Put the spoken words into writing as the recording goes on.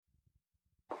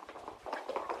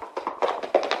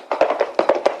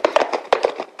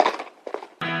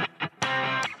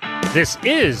This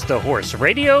is the Horse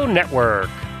Radio Network.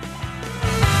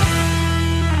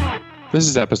 This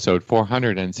is episode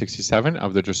 467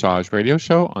 of the Dressage Radio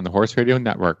Show on the Horse Radio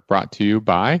Network, brought to you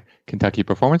by Kentucky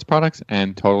Performance Products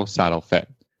and Total Saddle Fit.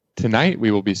 Tonight,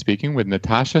 we will be speaking with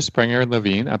Natasha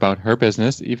Springer-Levine about her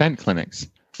business, Event Clinics.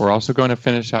 We're also going to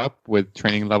finish up with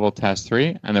Training Level Test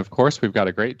 3, and of course, we've got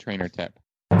a great trainer tip.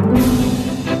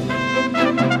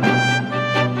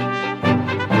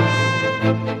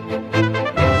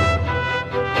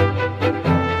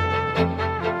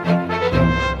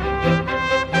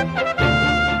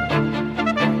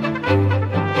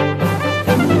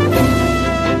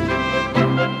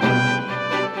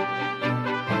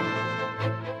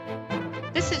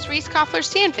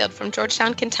 Stanfield from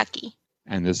Georgetown, Kentucky.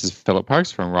 And this is Philip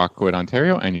Parks from Rockwood,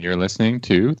 Ontario, and you're listening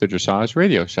to the Dressage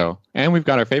Radio Show. And we've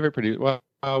got our favorite producer. Well,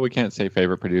 we can't say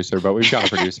favorite producer, but we've got a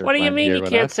producer. What do you mean you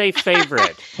can't say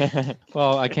favorite?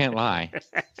 Well, I can't lie.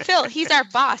 Phil, he's our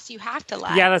boss. You have to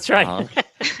lie. Yeah, that's right.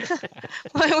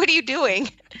 What are you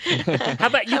doing? How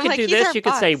about you could do this? You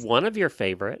could say one of your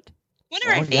favorite. One of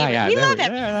our favorite. Yeah, we love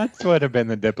it. Yeah, that would have been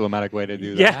the diplomatic way to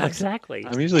do that. Yeah, exactly.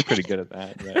 I'm usually pretty good at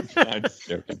that. But I'm just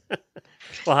joking.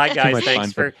 Well, hi guys.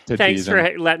 Thanks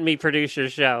for letting me produce your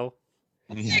show.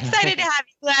 Yeah. Excited to have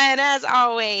you, Glenn, as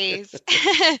always.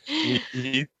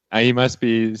 He must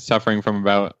be suffering from a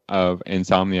bout of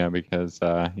insomnia because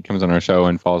he comes on our show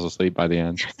and falls asleep by the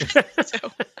end.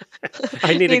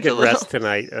 I need a good rest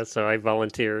tonight, so I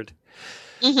volunteered.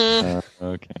 Mm-hmm.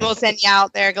 Okay. We'll send you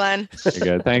out there, Glenn.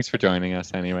 Good. Thanks for joining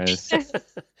us anyways.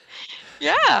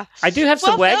 Yeah. I do have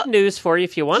some WEG news for you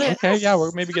if you want it. Okay, yeah,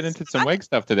 we'll maybe get into some WEG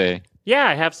stuff today. Yeah,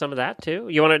 I have some of that too.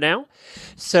 You want it now?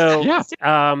 So,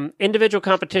 individual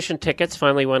competition tickets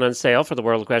finally went on sale for the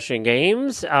World Equestrian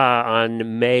Games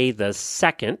on May the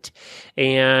 2nd.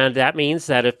 And that means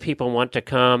that if people want to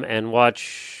come and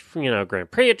watch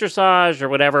Grand Prix at Dressage or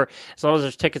whatever, as long as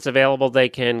there's tickets available, they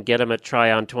can get them at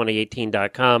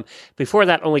tryon2018.com. Before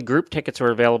that, only group tickets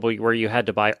were available where you had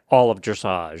to buy all of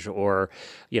Dressage or,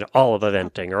 all of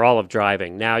eventing or all of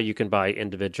driving. Now you can buy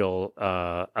individual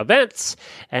events,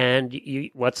 and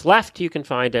what's left you can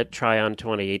find at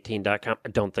tryon2018.com. I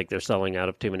don't think they're selling out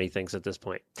of too many things at this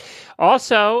point.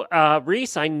 Also,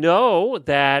 Reese, I know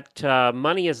that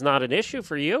money is not an issue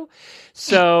for you.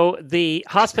 So the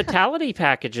hospitality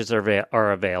packages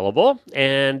are available.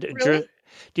 And really?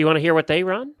 Do you want to hear what they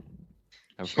run?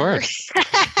 Of course.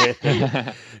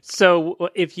 So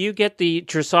if you get the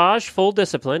Dressage Full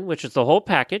Discipline, which is the whole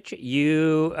package,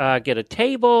 you get a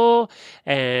table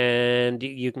and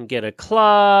you can get a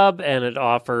club, and it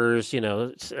offers,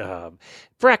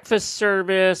 breakfast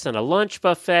service and a lunch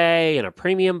buffet and a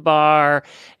premium bar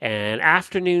and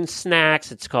afternoon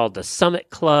snacks. It's called the Summit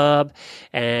Club,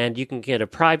 and you can get a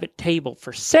private table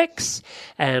for 6.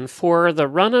 And for the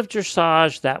run of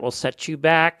Dressage, that will set you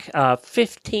back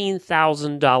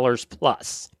 $15,000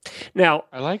 plus. Now,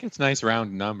 I like its nice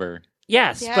round number.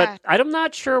 Yes, but I'm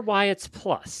not sure why it's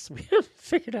plus. We haven't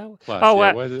figured out.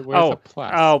 Plus, where's a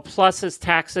plus? Oh, plus is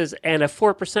taxes and a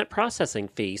 4% processing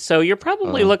fee. So you're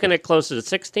probably looking at closer to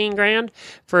 $16,000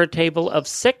 for a table of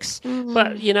 6. Mm-hmm.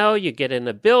 But you get in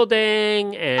the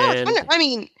building, and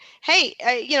hey,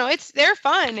 they're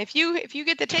fun. If you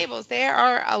get the tables, they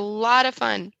are a lot of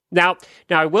fun. Now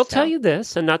I will tell you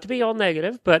this, and not to be all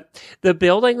negative, but the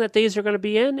building that these are going to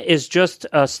be in is just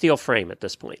a steel frame at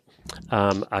this point.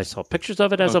 I saw pictures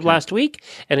of it as of last week,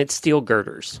 and it's steel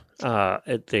girders.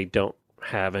 They don't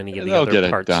have any of the other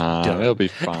parts done. It'll be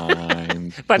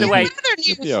fine. By the way, what other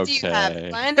news do you have,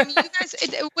 Glenn? You guys,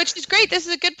 which is great. This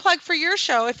is a good plug for your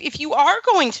show. If you are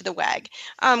going to the WEG,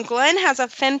 Glenn has a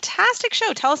fantastic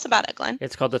show. Tell us about it, Glenn.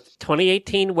 It's called the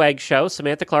 2018 WEG Show.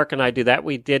 Samantha Clark and I do that.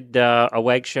 We did a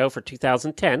WEG show for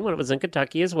 2010 when it was in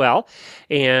Kentucky as well.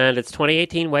 And it's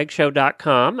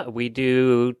 2018wegshow.com. We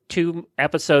do 2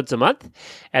 episodes a month.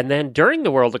 And then during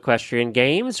the World Equestrian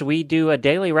Games, we do a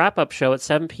daily wrap-up show at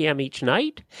 7 p.m. each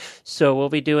night. So we'll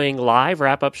be doing live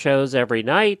wrap-up shows every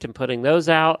night and putting those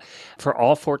out for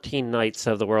all 14 nights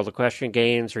of the World Equestrian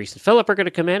Games. Reese and Philip are going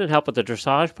to come in and help with the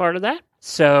dressage part of that.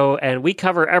 So, and we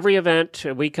cover every event.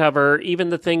 We cover even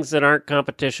the things that aren't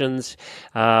competitions,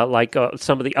 like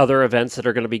some of the other events that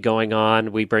are going to be going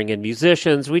on. We bring in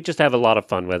musicians. We just have a lot of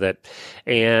fun with it.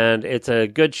 And it's a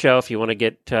good show if you want to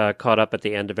get caught up at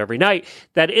the end of every night.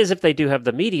 That is if they do have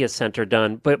the media center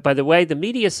done. But by the way, the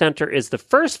media center is the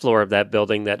first floor of that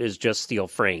building that is just steel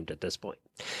framed at this point.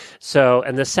 So,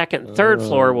 and the second and third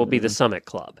floor will be the Summit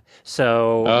Club.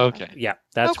 So, yeah,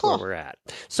 that's where we're at.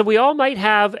 So we all might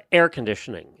have air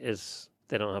conditioning is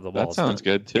They don't have the That walls. sounds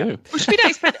good too. Yeah. Which would be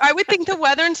nice, but I would think the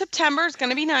weather in September is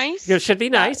going to be nice. It should be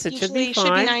nice. It should be Usually fine.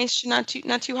 should be nice. Should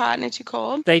not too hot, not too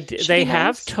cold. They Should they be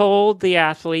have nice. told the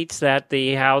athletes that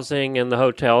the housing and the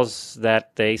hotels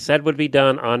that they said would be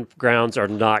done on grounds are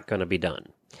not going to be done.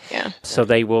 Yeah. So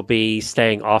they will be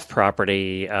staying off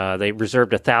property. They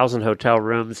reserved 1,000 hotel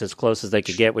rooms as close as they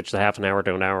could get, which is a half an hour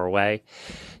to an hour away.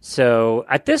 So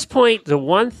at this point, the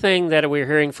one thing that we're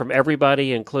hearing from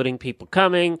everybody, including people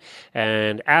coming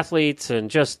and athletes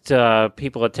and just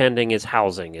people attending, is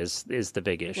housing is the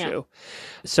big issue.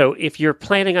 So if you're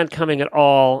planning on coming at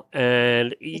all,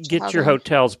 and get your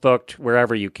hotels booked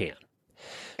wherever you can.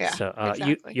 Yeah, So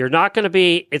exactly. you're not going to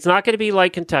be. It's not going to be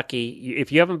like Kentucky.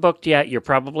 If you haven't booked yet, you're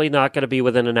probably not going to be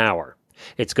within an hour.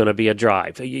 It's going to be a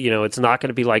drive. It's not going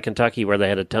to be like Kentucky where they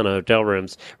had a ton of hotel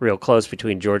rooms real close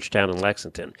between Georgetown and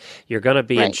Lexington. You're going to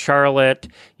be in Charlotte.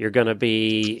 You're going to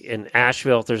be in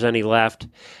Asheville if there's any left.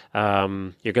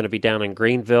 You're going to be down in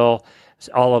Greenville.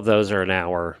 All of those are an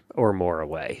hour or more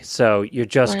away. So you're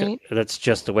just that's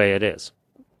just the way it is.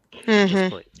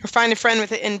 Mm-hmm. Or find a friend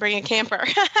with it and bring a camper.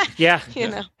 Yeah.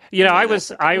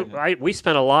 We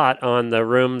spent a lot on the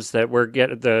rooms that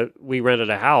we rented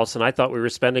a house, and I thought we were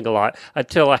spending a lot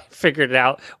until I figured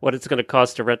out what it's going to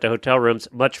cost to rent the hotel rooms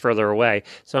much further away.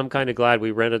 So I'm kind of glad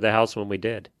we rented the house when we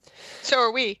did. So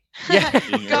are we. Yeah.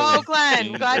 Go,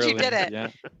 Glenn. Glad you did it. Yeah.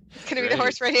 Going to be the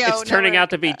Horse Radio. It's turning out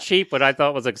to be cheap, what I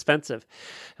thought was expensive.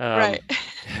 Right.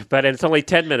 But it's only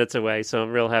 10 minutes away, so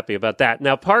I'm real happy about that.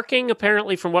 Now, parking,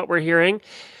 apparently, from what we're hearing,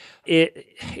 it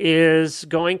is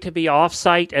going to be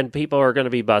off-site and people are going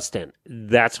to be bussed in.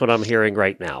 That's what I'm hearing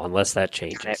right now, unless that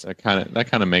changes. That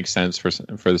kind of makes sense for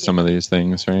some of these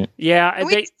things, right? Yeah,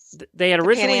 they had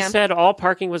originally said all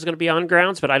parking was going to be on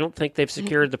grounds, but I don't think they've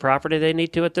secured the property they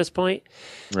need to at this point.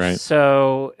 Right.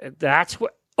 So that's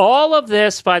what all of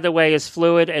this, by the way, is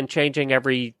fluid and changing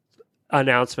every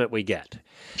announcement we get.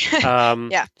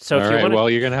 Yeah. So if all you right. want Well,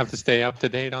 you're going to have to stay up to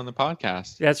date on the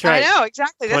podcast. That's right. I know,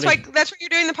 exactly. That's why you're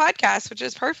doing the podcast, which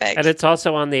is perfect. And it's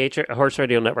also on the Horse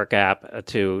Radio Network app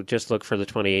to just look for the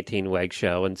 2018 WEG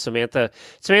show. And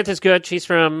Samantha's good. She's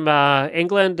from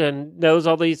England and knows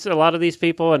a lot of these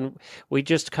people, and we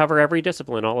just cover every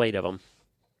discipline, all 8 of them.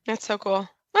 That's so cool.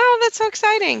 Wow, that's so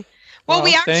exciting. Well,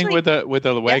 we actually staying with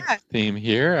the WEG theme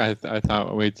here. I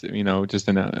thought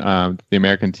the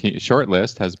American short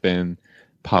list has been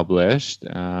published.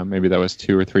 Maybe that was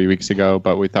 2 or 3 weeks ago,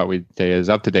 but we thought we'd stay as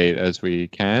up to date as we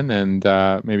can, and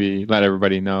maybe let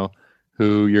everybody know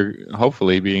who you're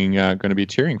hopefully going to be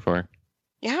cheering for.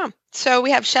 Yeah. So we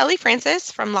have Shelly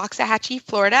Francis from Loxahatchee,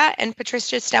 Florida, and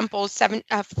Patricia Stemple's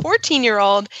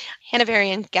 14-year-old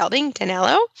Hanoverian gelding,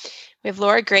 Danilo. We have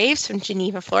Laura Graves from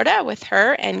Geneva, Florida, with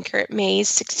her and Kurt May's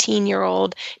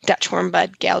 16-year-old Dutch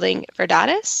Warmblood gelding,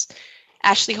 Verdatus.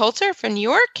 Ashley Holzer from New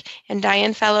York, and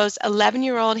Diane Fellow's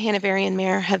 11-year-old Hanoverian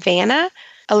mare, Havana.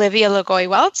 Olivia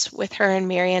Lagoy-Welts with her and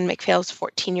Marianne McPhail's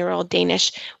 14-year-old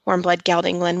Danish Warmblood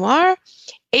gelding, Lenoir.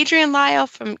 Adrian Lyle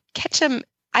from Ketchum,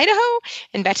 Idaho,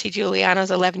 and Betsy Giuliano's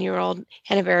 11-year-old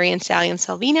Hanoverian stallion,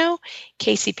 Salvino.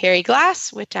 Casey Perry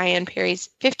Glass with Diane Perry's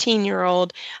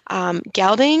 15-year-old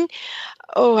gelding.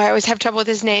 Oh, I always have trouble with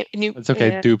his name. It's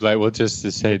okay, Dublé. We'll just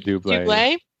say Dublé.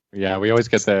 Dublé? Yeah, we always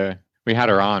get we had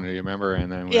her on, do you remember?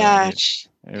 And then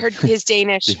his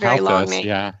Danish, very long name.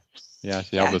 Yeah,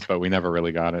 she helped us, but we never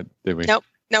really got it, did we? Nope.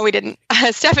 No, we didn't.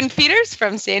 Stefan Peters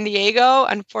from San Diego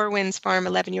on Four Winds Farm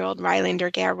 11-year-old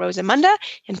Rylander Gare Rosamunda,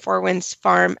 and Four Winds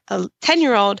Farm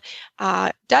 10-year-old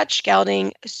Dutch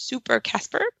gelding Supen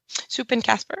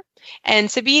Casper,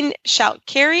 and Sabine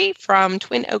Schalt-Carey from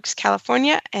Twin Oaks,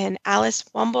 California, and Alice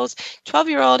Womble's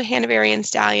 12-year-old Hanoverian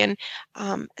stallion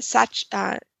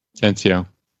Cencio.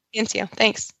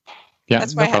 Thanks. Yeah,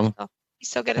 that's why I have to. He's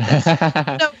so good at this.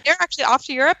 So they're actually off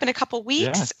to Europe in a couple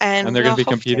weeks, and they're going to be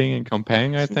competing in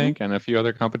Compiègne, I think, and a few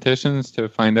other competitions to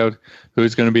find out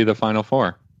who's going to be the final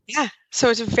 4. Yeah, so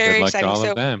it's very exciting. To all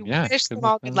so of them. Yeah, wish them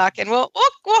all good luck, and we'll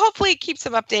hopefully keep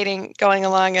some updating going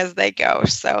along as they go.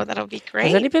 So that'll be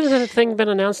great. Has anything been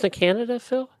announced in Canada,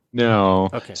 Phil? No.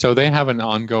 Okay. So they have an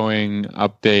ongoing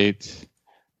update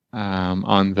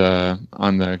on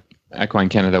the Equine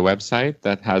Canada website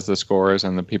that has the scores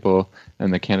and the people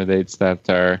and the candidates that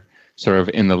are sort of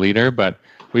in the leader. But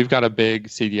we've got a big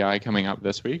CDI coming up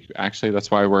this week. Actually, that's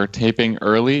why we're taping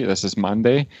early. This is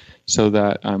Monday, so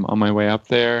that I'm on my way up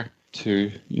there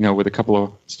to, with a couple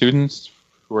of students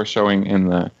who are showing in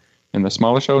the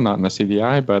smaller show, not in the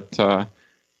CDI. But I'm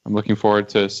looking forward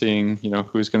to seeing,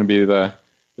 who's going to be the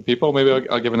people. Maybe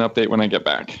I'll give an update when I get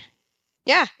back.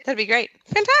 Yeah, that'd be great.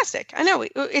 Fantastic. I know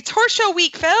it's Horse Show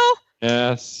Week, Phil.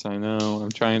 Yes, I know.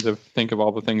 I'm trying to think of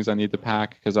all the things I need to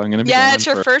pack because I'm going to be Yeah, gone it's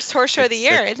your for first horse show of the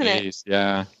year, isn't it? days.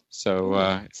 Yeah. So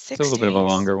it's a 6 little bit of a days.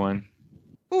 longer one.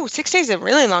 Ooh, 6 days is a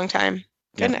really long time.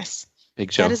 Yeah. Goodness.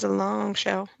 Big show. That is a long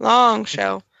show. Long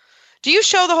show. Do you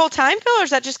show the whole time, Phil, or is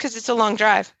that just because it's a long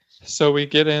drive? So we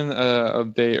get in a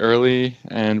day early,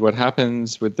 and what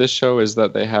happens with this show is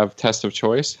that they have test of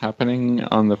choice happening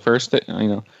on the first day.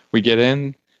 We get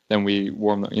in, then we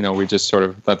warm. We just sort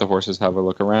of let the horses have a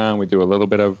look around. We do a little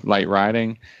bit of light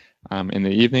riding in the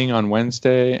evening on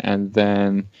Wednesday, and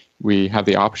then we have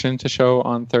the option to show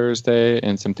on Thursday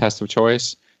and some test of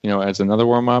choice. As another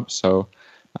warm up. So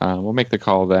we'll make the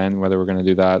call then whether we're going to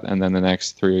do that, and then the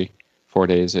next 3-4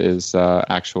 days is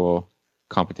actual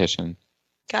competition.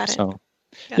 Got it. So,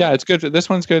 yeah, it's good. This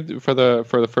one's good for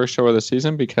the first show of the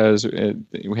season because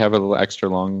we have a little extra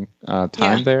long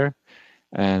time there,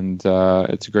 and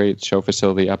it's a great show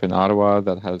facility up in Ottawa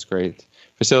that has great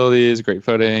facilities, great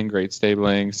footing, great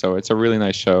stabling. So it's a really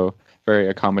nice show, very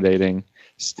accommodating,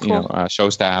 show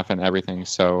staff and everything.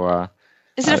 So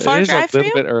is it a far drive for you? It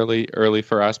is a little bit early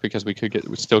for us because we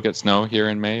still get snow here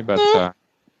in May, but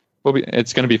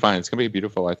it's going to be fine. It's going to be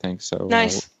beautiful, I think. So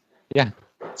nice. Yeah.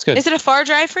 It's good. Is it a far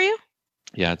drive for you?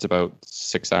 Yeah, it's about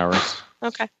 6 hours.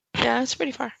 Okay. Yeah, it's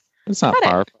pretty far. It's not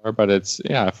far, but it's,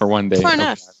 for one day. It's far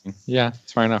enough. Yeah,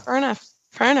 it's far enough.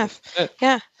 Far enough.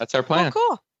 Yeah. That's our plan.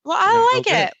 Cool. Well, I like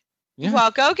it. Yeah.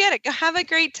 Well, go get it. Go have a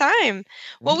great time.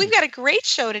 Well, we've got a great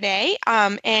show today,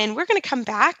 and we're going to come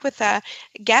back with a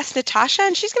guest, Natasha,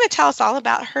 and she's going to tell us all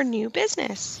about her new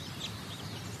business.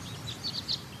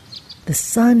 The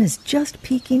sun is just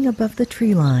peeking above the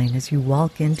tree line as you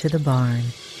walk into the barn.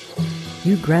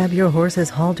 You grab your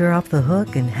horse's halter off the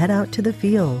hook and head out to the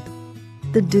field.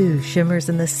 The dew shimmers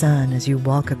in the sun as you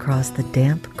walk across the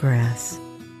damp grass.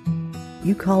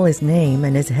 You call his name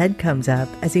and his head comes up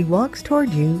as he walks toward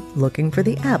you, looking for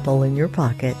the apple in your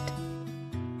pocket.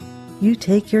 You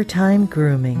take your time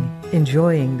grooming,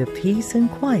 enjoying the peace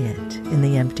and quiet in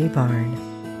the empty barn.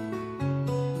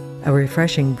 A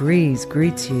refreshing breeze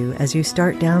greets you as you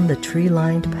start down the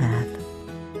tree-lined path.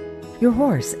 Your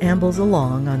horse ambles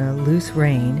along on a loose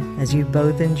rein as you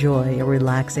both enjoy a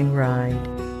relaxing ride.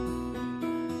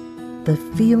 The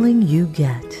feeling you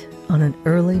get on an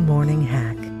early morning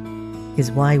hack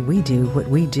is why we do what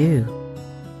we do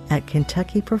at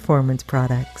Kentucky Performance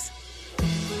Products.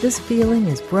 This feeling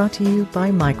is brought to you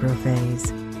by Microphase.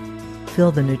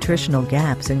 Fill the nutritional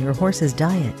gaps in your horse's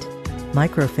diet.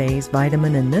 Microphase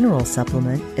Vitamin and Mineral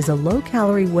Supplement is a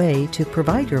low-calorie way to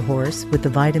provide your horse with the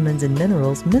vitamins and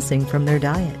minerals missing from their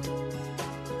diet.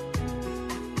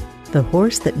 The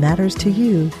horse that matters to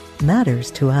you matters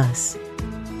to us.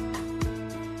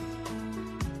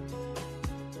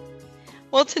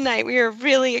 Well, tonight we are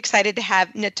really excited to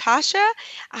have Natasha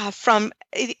from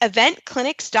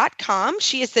eventclinics.com.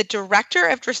 She is the Director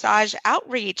of Dressage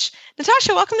Outreach.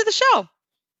 Natasha, welcome to the show.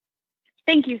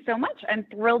 Thank you so much. I'm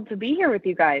thrilled to be here with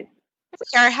you guys.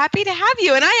 We are happy to have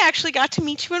you. And I actually got to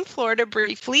meet you in Florida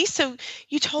briefly. So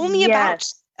you told me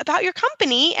about your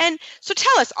company. And so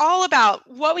tell us all about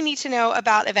what we need to know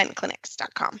about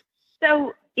eventclinics.com.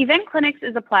 So Event Clinics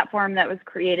is a platform that was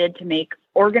created to make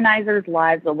organizers'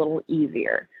 lives a little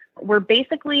easier. We're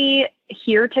basically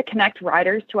here to connect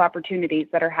riders to opportunities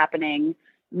that are happening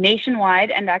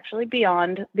nationwide and actually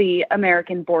beyond the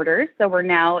American borders. So we're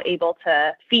now able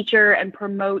to feature and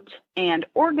promote and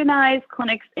organize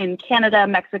clinics in Canada,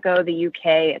 Mexico, the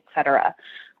UK, etc.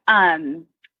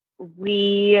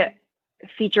 We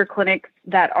feature clinics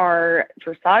that are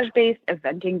dressage-based,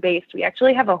 eventing-based. We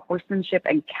actually have a horsemanship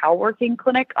and cow-working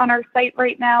clinic on our site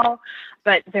right now,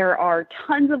 but there are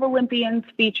tons of Olympians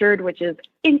featured, which is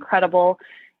incredible.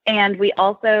 And we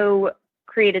also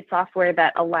created software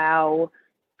that allow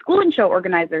schooling show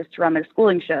organizers to run their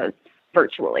schooling shows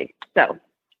virtually. So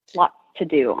lots to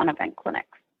do on Event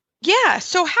Clinics. Yeah.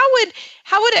 So how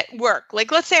would it work?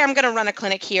 Like, let's say I'm going to run a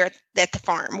clinic here at the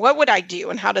farm. What would I do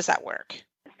and how does that work?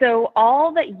 So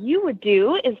all that you would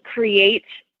do is create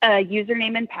a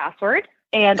username and password,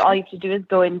 and all you have to do is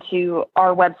go into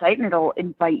our website and it'll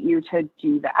invite you to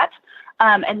do that.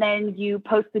 And then you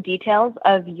post the details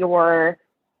of your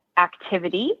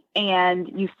activity and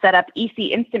you set up EC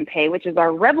Instant Pay, which is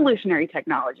our revolutionary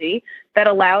technology that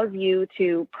allows you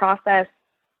to process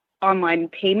online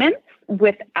payments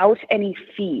without any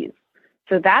fees.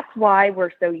 So that's why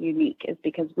we're so unique, is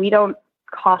because we don't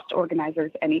cost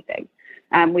organizers anything.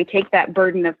 We take that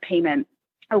burden of payment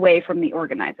away from the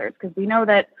organizers because we know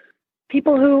that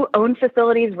people who own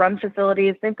facilities, run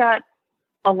facilities, they've got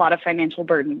a lot of financial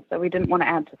burden. So we didn't want to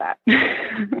add to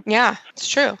that. Yeah, it's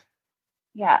true.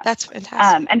 Yeah. That's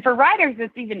fantastic. And for riders,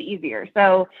 it's even easier.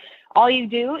 So all you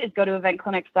do is go to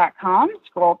eventclinics.com,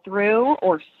 scroll through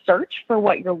or search for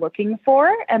what you're looking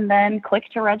for, and then click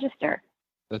to register.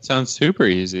 That sounds super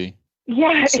easy.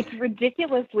 Yeah, it's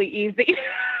ridiculously easy.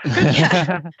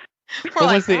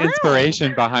 What's the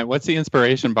inspiration behind? What's the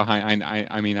inspiration behind?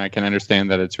 I mean, I can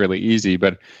understand that it's really easy,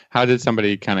 but how did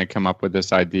somebody kind of come up with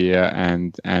this idea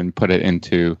and put it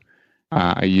into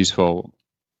a useful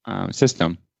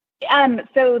system?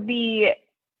 So the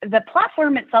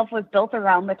platform itself was built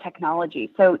around the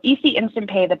technology. So EC Instant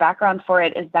Pay, the background for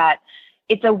it is that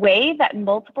it's a way that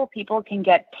multiple people can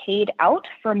get paid out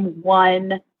from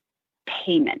one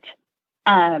payment.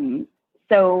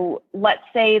 So let's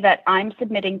say that I'm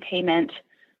submitting payment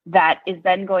that is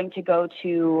then going to go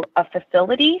to a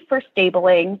facility for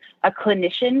stabling, a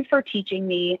clinician for teaching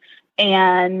me,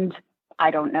 and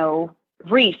I don't know,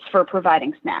 Reese for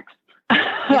providing snacks.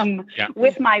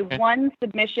 With my one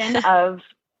submission of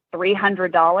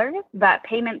 $300, that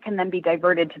payment can then be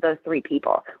diverted to those 3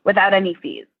 people without any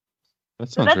fees. That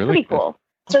sounds so that's really pretty good. cool.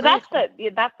 So that's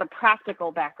the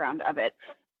practical background of it.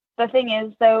 The thing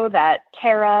is, though, that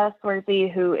Tara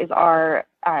Swersey, who is our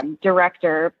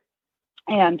director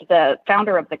and the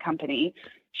founder of the company,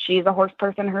 she's a horse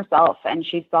person herself, and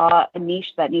she saw a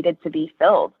niche that needed to be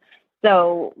filled.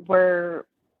 So we're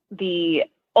the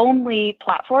only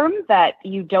platform that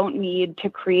you don't need to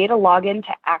create a login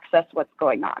to access what's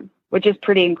going on, which is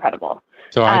pretty incredible.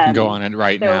 So I can go on it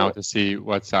now to see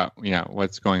what's up,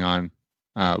 what's going on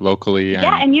locally.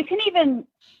 And you can even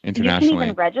internationally. You can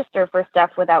even register for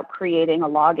stuff without creating a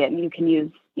login. You can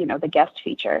use, the guest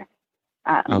feature.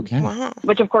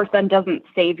 Which of course then doesn't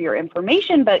save your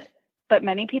information, but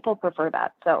many people prefer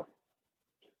that. So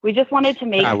we just wanted to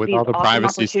make with these all the awesome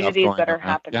privacy opportunities stuff that are going on.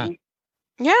 happening.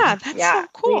 Yeah, that's so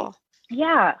cool.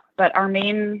 But our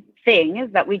main thing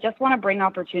is that we just want to bring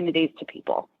opportunities to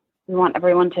people. We want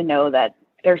everyone to know that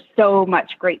there's so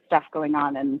much great stuff going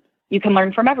on, and you can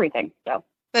learn from everything. So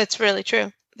that's really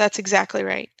true. That's exactly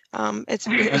right. It's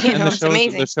it's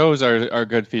amazing. The shows are a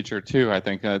good feature too. I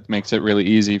think that makes it really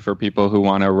easy for people who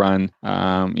want to run,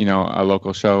 a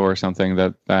local show or something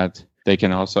that they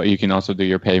can also. You can also do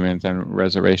your payment and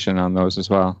reservation on those as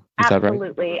well. Is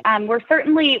Absolutely. that right?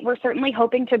 We're certainly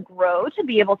hoping to grow to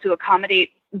be able to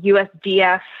accommodate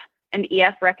USDF and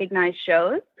EF recognized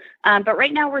shows. But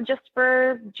right now we're just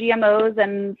for GMOs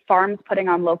and farms putting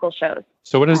on local shows.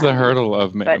 So what is the hurdle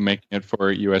of making it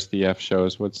for USDF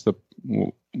shows?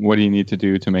 What do you need to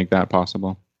do to make that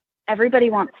possible? Everybody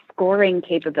wants scoring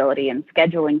capability and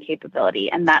scheduling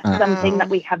capability, and that's something that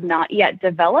we have not yet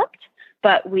developed,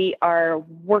 but we are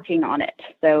working on it.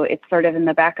 So it's sort of in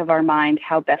the back of our mind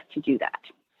how best to do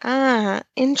that.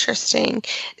 Interesting.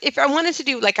 If I wanted to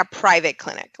do like a private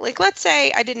clinic, like let's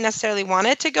say I didn't necessarily want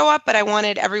it to go up, but I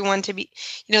wanted everyone to be,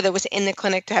 that was in the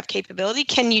clinic to have capability.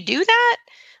 Can you do that?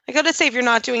 Like, let's say if you're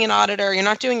not doing an audit or you're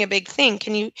not doing a big thing,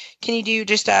 can you do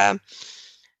just use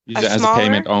it as a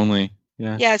payment only?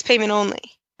 Yeah, it's payment only.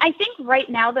 I think right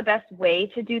now the best way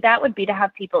to do that would be to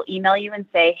have people email you and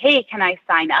say, hey, can I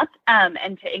sign up?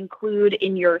 And to include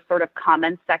in your sort of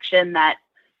comments section that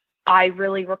I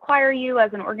really require you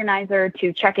as an organizer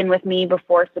to check in with me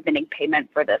before submitting payment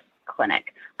for this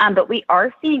clinic. But we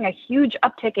are seeing a huge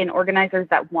uptick in organizers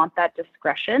that want that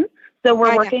discretion. So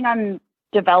we're working on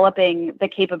developing the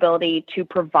capability to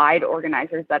provide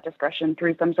organizers that discretion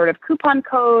through some sort of coupon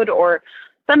code or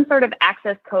some sort of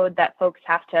access code that folks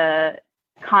have to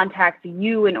contact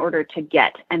you in order to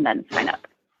get and then sign up.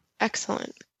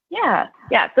 Excellent. Yeah.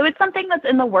 So it's something that's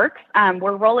in the works.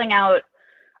 We're rolling out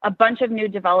a bunch of new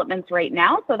developments right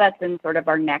now. So that's in sort of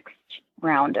our next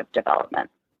round of development.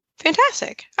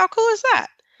 Fantastic. How cool is that?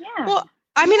 Yeah. Well,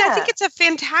 I mean, I think it's a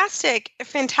fantastic,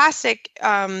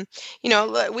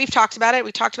 we've talked about it.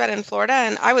 We talked about it in Florida,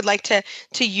 and I would like to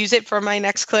use it for my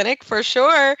next clinic for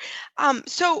sure.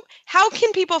 So how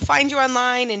can people find you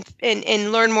online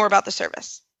and learn more about the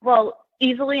service? Well,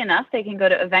 easily enough, they can go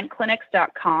to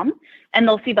eventclinics.com and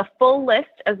they'll see the full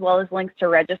list as well as links to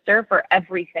register for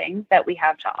everything that we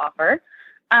have to offer.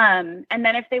 And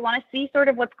then if they want to see sort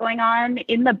of what's going on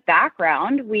in the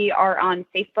background, we are on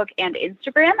Facebook and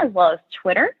Instagram as well as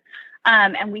Twitter.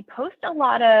 And we post a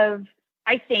lot of,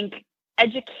 I think,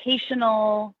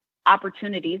 educational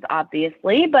opportunities,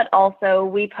 obviously, but also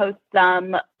we post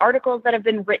some articles that have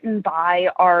been written by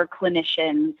our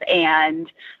clinicians and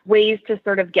ways to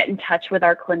sort of get in touch with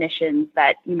our clinicians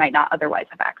that you might not otherwise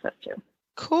have access to.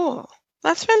 Cool.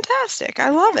 That's fantastic. I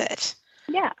love it.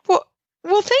 Yeah.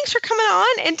 Well, thanks for coming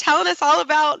on and telling us all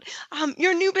about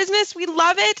your new business. We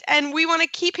love it, and we want to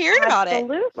keep hearing about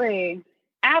it.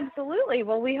 Absolutely.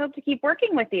 Well, we hope to keep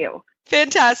working with you.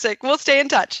 Fantastic. We'll stay in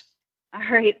touch. All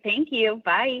right. Thank you.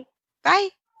 Bye. Bye.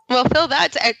 Well, Phil,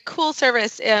 that's a cool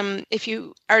service if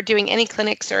you are doing any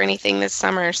clinics or anything this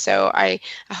summer. So I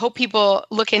hope people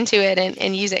look into it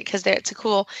and use it because it's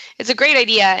a great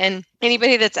idea. And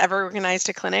anybody that's ever organized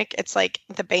a clinic, it's like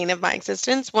the bane of my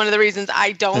existence. One of the reasons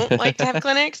I don't like to have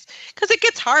clinics, because it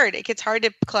gets hard. It gets hard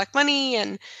to collect money,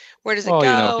 and where does it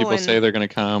go? People say they're going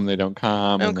to come, they don't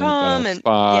come, don't and come, then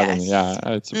spot, yes.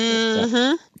 and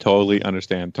it's totally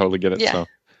understand, totally get it. Yeah. So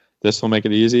this will make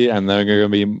it easy, and there are going to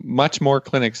be much more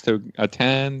clinics to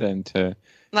attend and to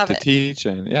teach,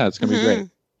 and it's going to be great.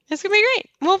 It's going to be great.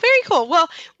 Well, very cool. Well,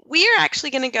 we are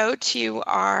actually going to go to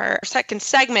our second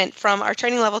segment from our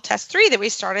training level test 3 that we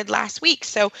started last week.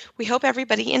 So we hope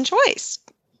everybody enjoys.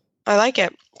 I like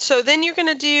it. So then you're going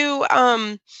to do, you're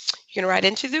going to ride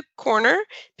into the corner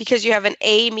because you have an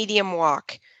A medium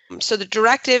walk. So the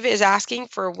directive is asking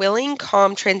for a willing,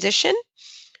 calm transition,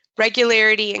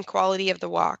 regularity, and quality of the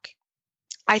walk.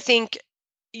 I think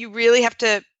you really have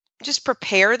to just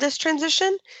prepare this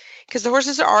transition because the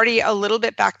horses are already a little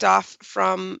bit backed off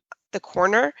from the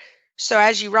corner. So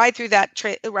as you ride through that,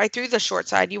 right through the short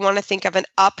side, you want to think of an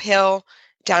uphill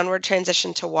downward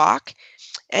transition to walk.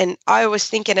 And I always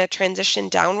think in a transition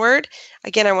downward,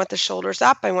 again, I want the shoulders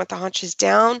up, I want the haunches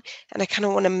down, and I kind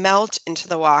of want to melt into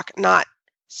the walk, not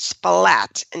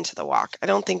splat into the walk. I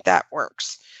don't think that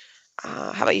works.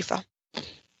 How about you, Phil?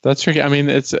 That's tricky. I mean,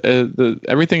 it's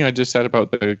everything I just said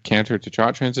about the canter to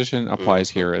trot transition applies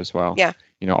here as well. Yeah.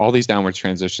 All these downward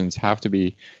transitions have to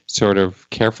be sort of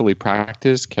carefully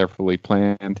practiced, carefully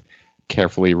planned,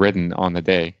 carefully ridden on the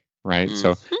day, right?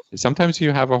 So sometimes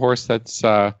you have a horse that's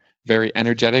very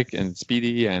energetic and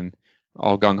speedy and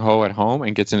all gung-ho at home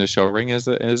and gets into show ring is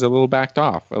a little backed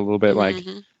off, a little bit like,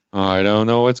 oh, I don't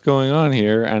know what's going on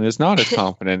here, and is not as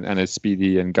confident and as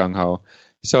speedy and gung-ho.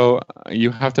 So you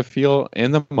have to feel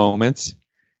in the moments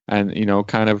and,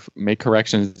 kind of make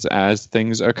corrections as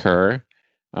things occur.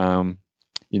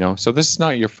 So this is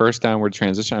not your first downward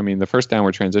transition. I mean, the first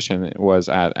downward transition was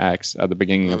at X at the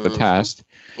beginning of the test.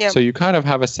 Yep. So you kind of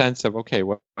have a sense of, okay,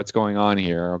 what's going on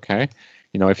here, okay?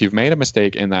 If you've made a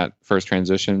mistake in that first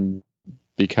transition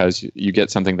because you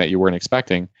get something that you weren't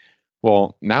expecting,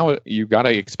 well, now you got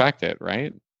to expect it,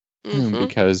 right?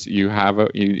 Because you have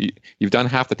you've done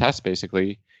half the test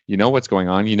basically. You know what's going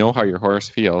on. You know how your horse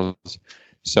feels.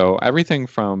 So everything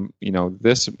from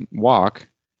this walk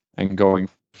and going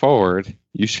forward,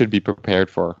 you should be prepared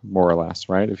for more or less,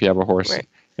 right? If you have a horse,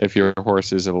 if your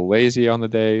horse is a little lazy on the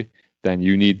day, then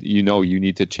you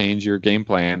need to change your game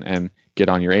plan and get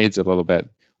on your aids a little bit.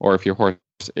 Or if your horse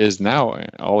is now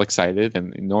all excited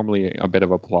and normally a bit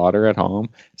of a plodder at home,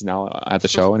 is now at the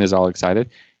show and is all excited,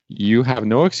 you have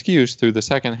no excuse through the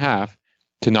second half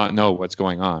to not know what's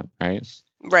going on, right?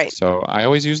 Right. So I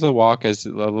always use the walk as a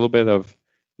little bit of,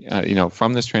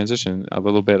 from this transition, a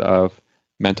little bit of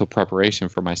mental preparation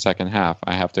for my second half.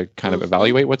 I have to kind of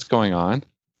evaluate what's going on.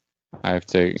 I have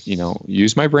to,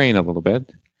 use my brain a little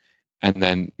bit and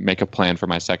then make a plan for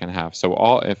my second half.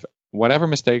 So if whatever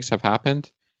mistakes have happened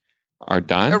are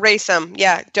done. Erase them.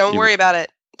 Yeah. Don't worry about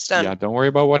it. It's done. Yeah. Don't worry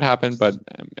about what happened, but,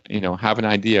 have an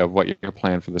idea of what your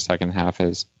plan for the second half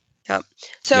is. Yeah.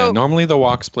 So normally the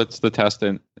walk splits the test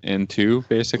in two,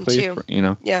 basically.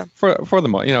 For the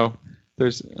most,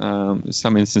 there's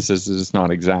some instances it's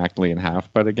not exactly in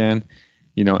half, but again,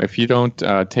 if you don't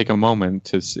take a moment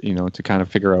to to kind of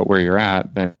figure out where you're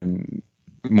at, then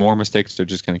more mistakes are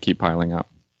just going to keep piling up.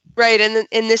 Right, and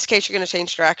in this case, you're going to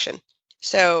change direction.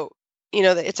 So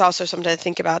it's also something to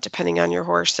think about depending on your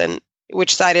horse and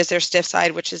which side is their stiff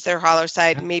side, which is their hollow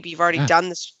side. Maybe you've already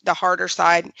done the harder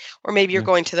side, or maybe you're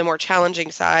going to the more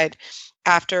challenging side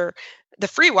after the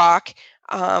free walk.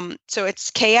 So it's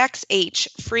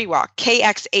KXH free walk,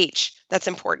 KXH. That's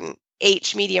important.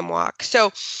 H medium walk.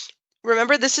 So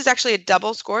remember, this is actually a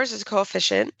double scores as a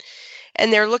coefficient,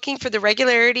 and they're looking for the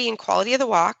regularity and quality of the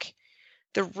walk,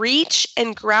 the reach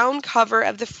and ground cover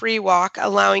of the free walk,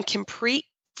 allowing complete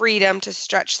freedom to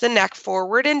stretch the neck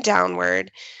forward and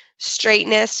downward,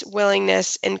 straightness,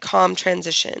 willingness, and calm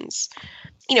transitions.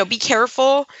 Be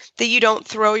careful that you don't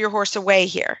throw your horse away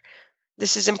here.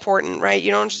 This is important, right? You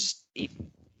don't just,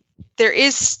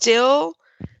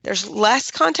 there's less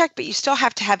contact, but you still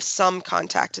have to have some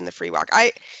contact in the free walk.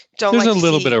 There's a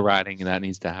little bit of riding that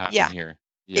needs to happen here.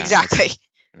 Yeah, exactly.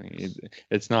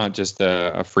 It's not just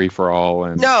a free for all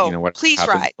and what please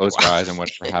happens, ride. Close rise and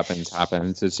whatever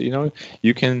happens. It's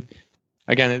you can.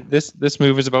 Again, this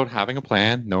move is about having a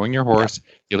plan, knowing your horse,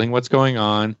 feeling what's going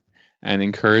on, and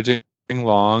encouraging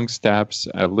long steps,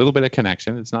 a little bit of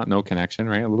connection. It's not no connection,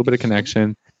 right? A little bit of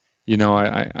connection.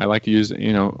 I like to use,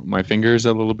 my fingers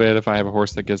a little bit if I have a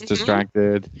horse that gets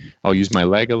distracted. I'll use my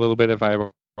leg a little bit if I have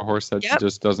a a horse that Yep.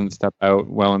 just doesn't step out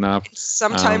well enough.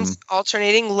 Sometimes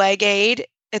alternating leg aid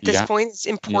at this Yeah. point is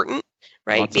important,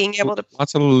 right? Lots Being able to.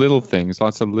 lots of little things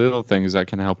that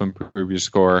can help improve your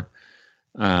score.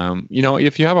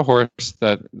 If you have a horse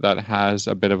that has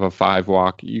a bit of a 5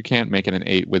 walk, you can't make it an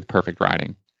 8 with perfect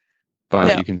riding, but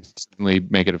No. you can certainly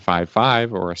make it a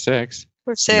 5.5 or a 6.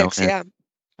 Or 6, and, yeah.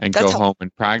 and That's go home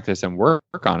and practice and work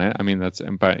on it. I mean,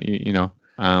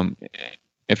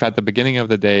 if at the beginning of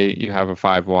the day you have a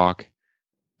 5 walk,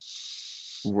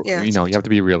 Yeah. you have to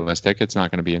be realistic. It's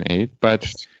not going to be an 8,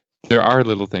 but there are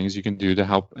little things you can do to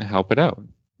help it out.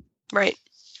 Right.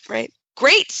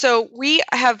 Great. So we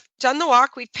have done the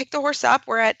walk. We've picked the horse up.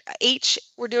 We're at H,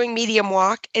 we're doing medium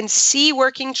walk, and C,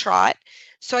 working trot.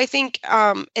 So I think,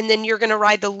 and then you're going to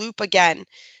ride the loop again.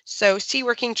 So C,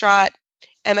 working trot,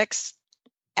 MXF,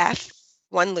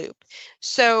 1 loop.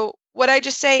 So what I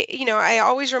just say, I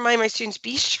always remind my students,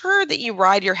 be sure that you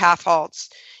ride your half halts.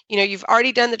 You've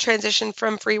already done the transition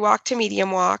from free walk to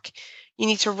medium walk. You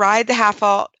need to ride the half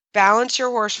halt, balance your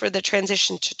horse for the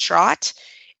transition to trot,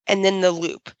 and then the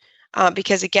loop.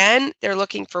 Because again, they're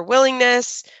looking for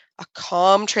willingness, a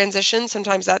calm transition.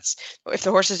 Sometimes that's, if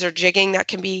the horses are jigging, that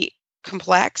can be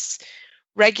complex.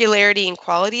 Regularity and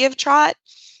quality of trot,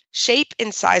 shape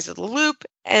and size of the loop,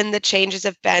 and the changes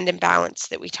of bend and balance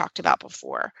that we talked about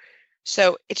before.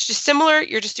 So it's just similar.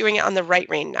 You're just doing it on the right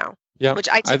rein now. Yeah, which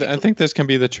I think this can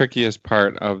be the trickiest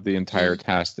part of the entire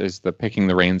test, is the picking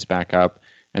the reins back up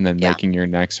and then making your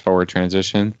next forward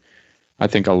transition. I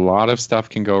think a lot of stuff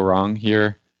can go wrong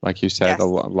here. Like you said, a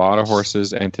lot of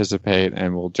horses anticipate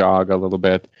and will jog a little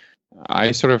bit.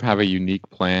 I sort of have a unique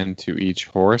plan to each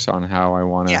horse on how I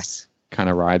want to kind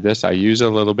of ride this. I use a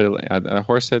little bit at a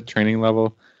horse at training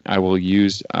level. I will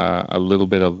use a little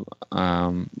bit of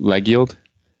leg yield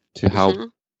to help,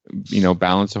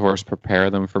 balance the horse,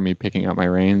 prepare them for me picking up my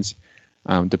reins.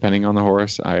 Depending on the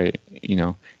horse,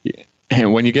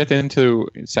 and when you get into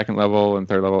second level and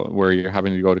third level where you're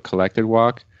having to go to collected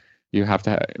walk, you have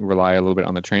to rely a little bit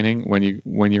on the training.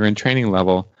 When you're in training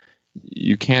level,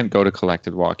 you can't go to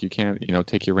collected walk. You can't,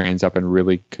 take your reins up and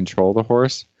really control the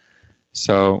horse.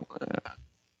 So,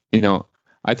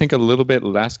 I think a little bit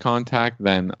less contact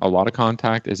than a lot of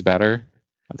contact is better.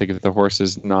 I think if the horse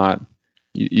is not,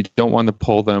 you don't want to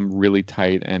pull them really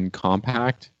tight and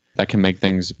compact. That can make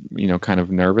things, kind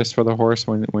of nervous for the horse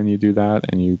when you do that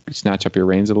and you snatch up your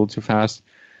reins a little too fast.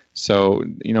 So,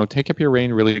 take up your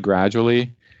rein really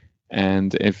gradually.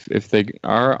 And if they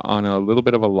are on a little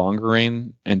bit of a longer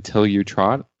rein until you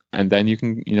trot, and then you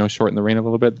can, shorten the rein a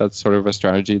little bit, that's sort of a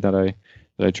strategy that I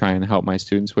try and help my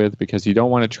students with, because you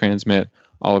don't want to transmit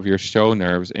all of your show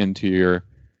nerves into your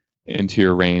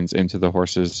reins, into the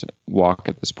horse's walk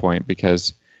at this point,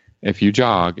 because if you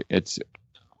jog, it's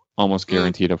almost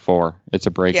guaranteed a 4. It's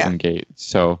a break and gait.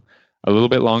 So a little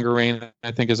bit longer rein,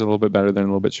 I think, is a little bit better than a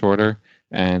little bit shorter,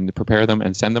 and prepare them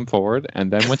and send them forward.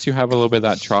 And then once you have a little bit of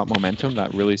that trot momentum,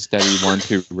 that really steady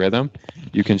 1-2 rhythm,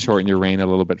 you can shorten your rein a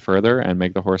little bit further and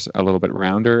make the horse a little bit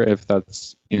rounder if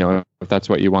that's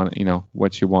what you want,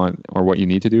 what you want or what you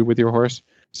need to do with your horse.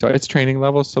 So it's training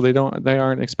level, so they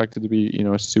aren't expected to be,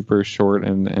 super short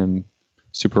and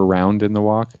super round in the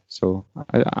walk. So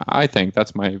I think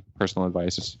that's my personal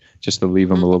advice, is just to leave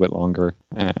them a little bit longer,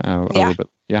 a little bit.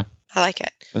 Yeah. I like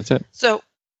it. That's it. So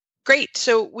great.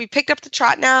 So we picked up the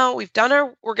trot now. We're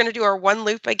going to do our 1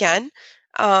 loop again.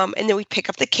 And then we pick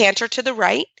up the canter to the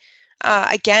right.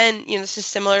 Again, this is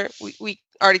similar. We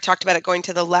already talked about it going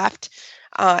to the left.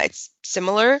 It's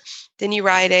similar. Then you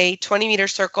ride a 20-meter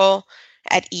circle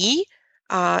at E.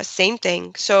 Same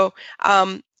thing. So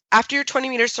after your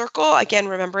 20-meter circle, again,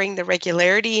 remembering the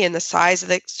regularity and the size of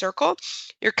the circle,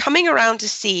 you're coming around to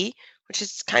C, which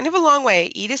is kind of a long way,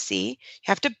 E to C. You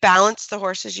have to balance the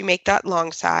horse as you make that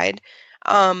long side.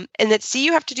 And at C,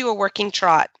 you have to do a working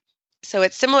trot. So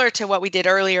it's similar to what we did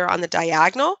earlier on the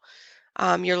diagonal.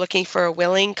 You're looking for a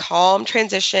willing, calm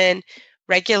transition,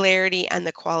 regularity, and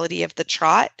the quality of the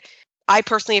trot. I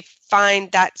personally find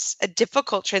that's a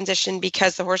difficult transition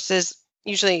because the horse is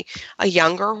usually a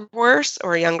younger horse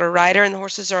or a younger rider, and the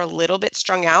horses are a little bit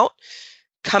strung out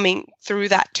coming through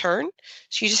that turn.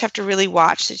 So you just have to really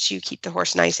watch that you keep the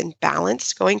horse nice and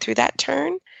balanced going through that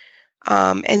turn.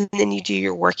 And then you do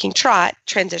your working trot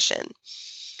transition.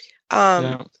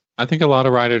 I think a lot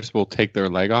of riders will take their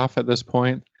leg off at this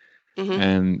point.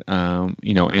 And,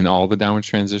 in all the downward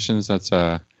transitions, that's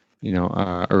a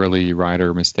early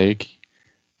rider mistake.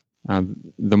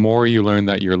 The more you learn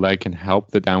that your leg can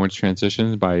help the downward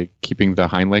transitions by keeping the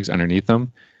hind legs underneath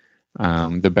them,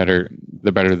 the better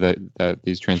that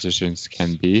these transitions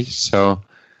can be. So,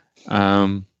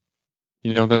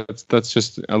 That's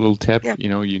just a little tip. Yeah.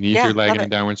 You need your leg in a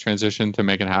downwards transition to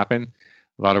make it happen.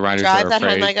 A lot of riders Drive are that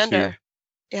hind afraid leg under.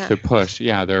 Yeah. to push.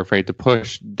 Yeah, they're afraid to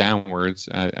push downwards.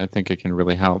 I think it can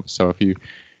really help. So if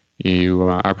you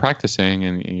are practicing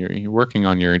and you're working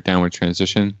on your downward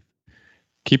transition,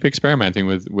 keep experimenting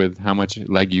with how much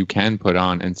leg you can put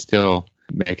on and still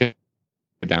make a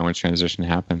downward transition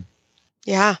happen.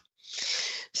 Yeah.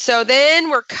 So then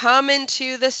we're coming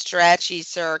to the stretchy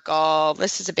circle.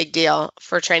 This is a big deal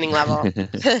for training level.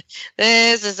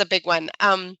 This is a big one.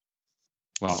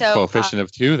 Coefficient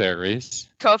of 2 there, Reese.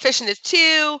 Coefficient is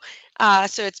 2.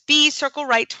 So it's B, circle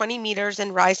right 20 meters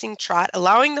and rising trot,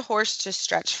 allowing the horse to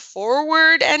stretch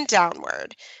forward and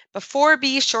downward. Before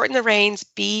B, shorten the reins,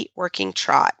 B, working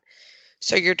trot.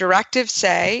 So your directives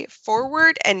say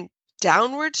forward and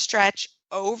downward stretch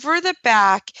over the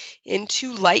back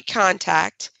into light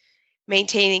contact,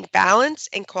 maintaining balance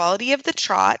and quality of the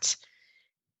trot,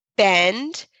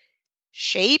 bend,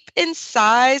 shape and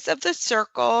size of the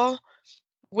circle,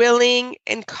 willing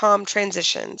and calm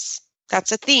transitions.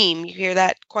 That's a theme. You hear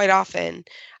that quite often.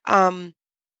 I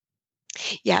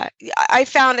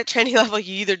found at training level,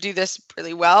 you either do this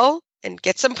really well and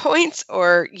get some points,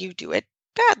 or you do it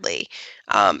badly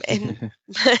and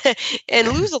and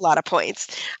lose a lot of points.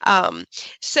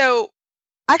 So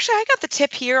actually, I got the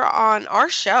tip here on our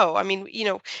show. I mean,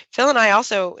 Phil and I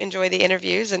also enjoy the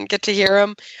interviews and get to hear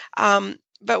them.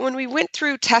 But when we went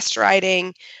through test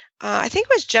riding, I think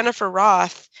it was Jennifer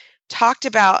Roth talked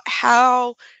about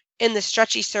how in the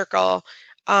stretchy circle,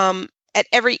 at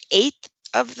every eighth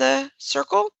of the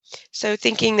circle, so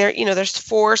thinking there's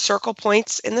 4 circle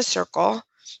points in the circle,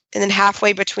 and then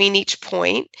halfway between each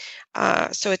point.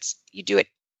 So you do it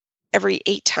every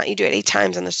 8 times. You do it 8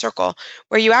 times in the circle,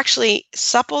 where you actually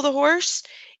supple the horse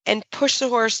and push the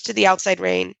horse to the outside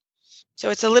rein. So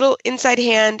it's a little inside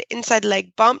hand, inside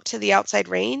leg bump to the outside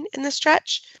rein in the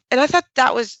stretch. And I thought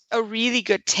that was a really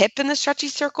good tip in the stretchy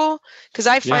circle, because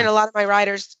I find a lot of my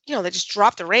riders, they just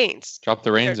drop the reins. Drop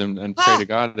the reins and pray to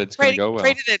God that it's going to go well.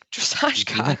 Pray to the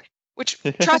dressage God, which,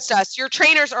 trust us, your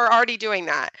trainers are already doing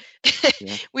that.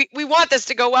 Yeah. We want this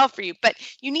to go well for you, but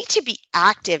you need to be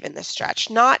active in the stretch,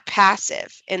 not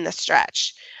passive in the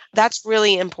stretch. That's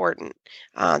really important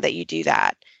that you do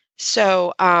that.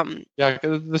 So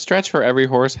the stretch for every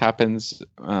horse happens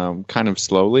kind of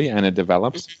slowly, and it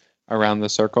develops around the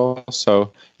circle.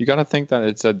 So you got to think that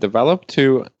it's developed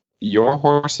to your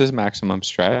horse's maximum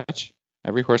stretch.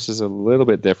 Every horse is a little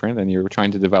bit different, and you're trying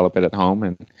to develop it at home,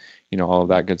 and all of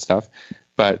that good stuff.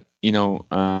 But you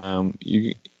want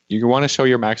to show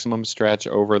your maximum stretch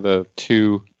over the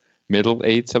 2 middle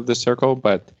eighths of the circle,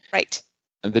 but right.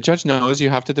 The judge knows you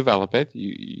have to develop it.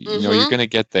 You know you're going to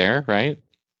get there, right?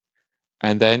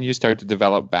 And then you start to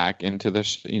develop back into the,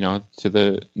 to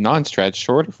the non-stretch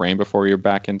shorter frame before you're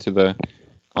back onto the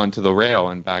rail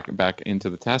and back into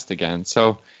the test again.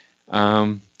 So,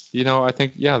 I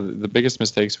think, the biggest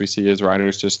mistakes we see is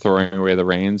riders just throwing away the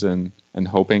reins and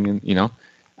hoping,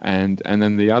 and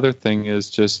then the other thing is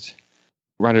just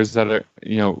riders that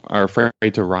are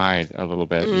afraid to ride a little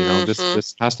bit.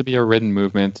 This has to be a ridden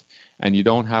movement, and you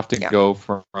don't have to go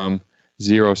from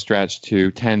 0 stretch to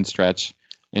 10 stretch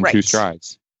in 2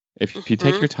 strides. If you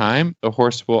take your time, the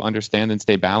horse will understand and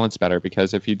stay balanced better,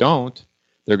 because if you don't,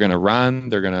 they're going to run,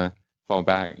 they're going to fall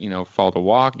back, fall to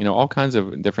walk, all kinds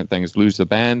of different things, lose the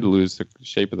bend, lose the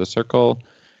shape of the circle,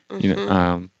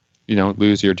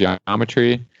 lose your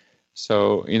geometry.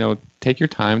 So, take your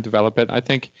time, develop it. I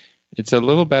think it's a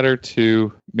little better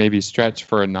to maybe stretch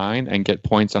for a 9 and get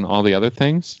points on all the other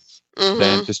things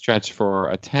than to stretch for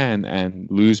a 10 and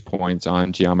lose points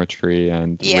on geometry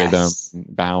and rhythm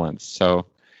and balance. So,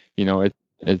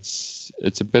 it's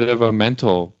a bit of a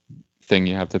mental thing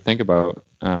you have to think about,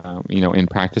 in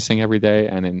practicing every day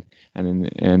and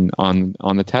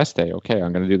on the test day. Okay,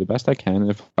 I'm going to do the best I can. And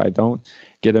if I don't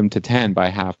get them to 10 by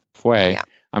halfway,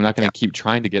 I'm not going to keep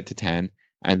trying to get to 10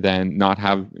 and then not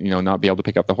be able to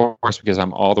pick up the horse because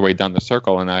I'm all the way down the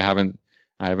circle and I haven't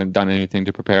done anything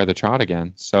to prepare the trot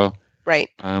again. So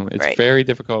it's very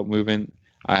difficult movement.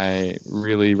 I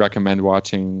really recommend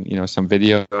watching, some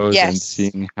videos and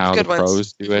seeing how the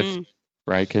pros do it,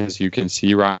 right? Because you can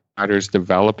see riders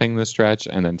developing the stretch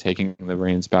and then taking the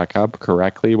reins back up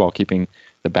correctly while keeping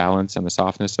the balance and the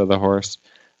softness of the horse.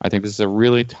 I think this is a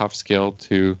really tough skill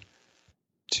to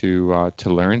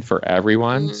learn for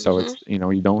everyone. So it's,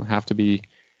 you don't have to be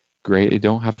great. You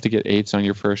don't have to get 8s on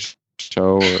your first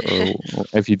show, or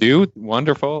if you do,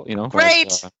 wonderful,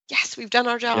 Great. But, yes, we've done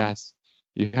our job. Yes.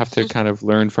 You have to kind of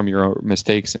learn from your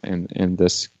mistakes in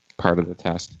this part of the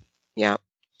test. Yeah.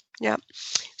 Yeah.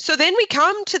 So then we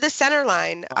come to the center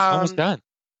line. Almost done.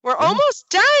 We're almost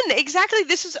done. Exactly.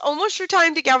 This is almost your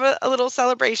time to give a little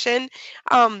celebration.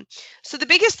 So the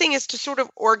biggest thing is to sort of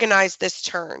organize this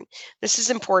turn. This is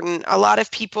important. A lot of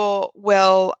people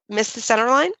will miss the center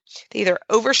line. They either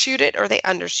overshoot it or they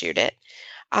undershoot it.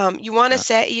 You want to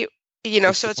say,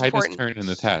 so it's important. Turn in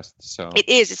the test. So it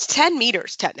is. It's 10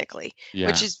 meters technically,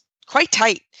 which is quite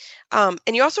tight. And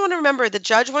you also want to remember the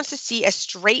judge wants to see a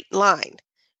straight line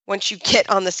once you get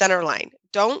on the center line.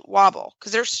 Don't wobble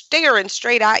because they're staring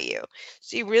straight at you.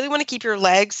 So you really want to keep your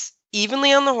legs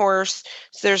evenly on the horse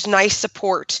so there's nice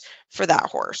support for that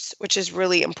horse, which is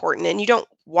really important. And you don't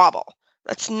wobble.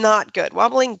 That's not good.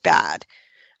 Wobbling, bad.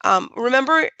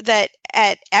 Remember that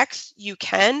at X, you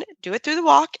can do it through the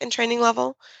walk and training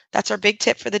level. That's our big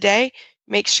tip for the day.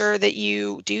 Make sure that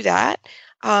you do that.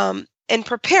 And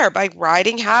prepare by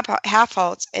riding half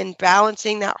halts and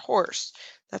balancing that horse.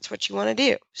 That's what you want to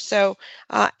do. So,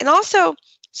 and also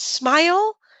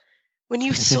smile when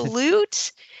you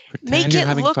salute. Make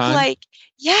it look like,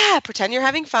 pretend you're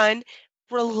having fun.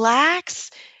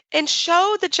 Relax and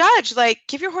show the judge,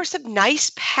 give your horse a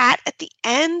nice pat at the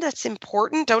end. That's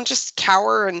important. Don't just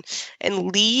cower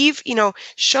and leave.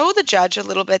 Show the judge a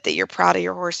little bit that you're proud of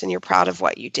your horse and you're proud of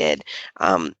what you did.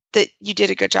 That you did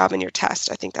a good job in your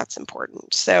test. I think that's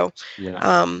important. So,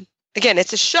 again,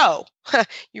 it's a show.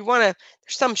 There's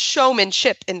some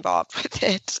showmanship involved with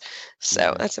it.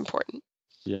 So that's important.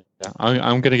 Yeah.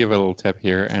 I'm going to give a little tip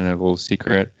here and a little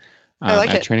secret.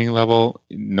 At training level,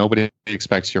 nobody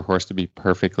expects your horse to be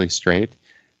perfectly straight.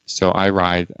 So I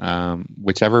ride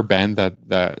whichever bend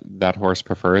that horse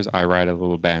prefers. I ride a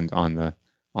little bend on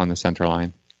the center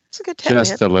line. That's a good tip.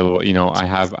 Just a little, I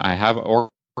have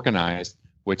organized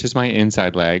which is my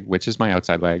inside leg, which is my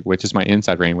outside leg, which is my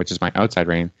inside rein, which is my outside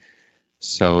rein,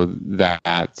 so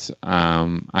that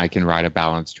I can ride a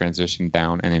balanced transition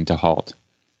down and into halt.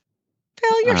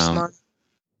 Phil, you're smart.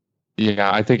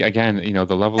 Yeah, I think, again,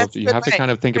 the level you have to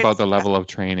kind of think about the level of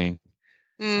training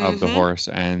of the horse.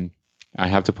 And I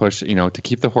have to push, to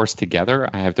keep the horse together,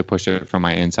 I have to push it from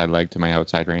my inside leg to my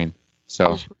outside rein.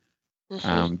 So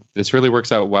this really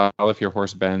works out well if your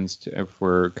horse bends, if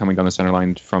we're coming down the center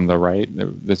line from the right.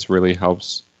 This really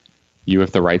helps you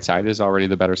if the right side is already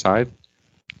the better side.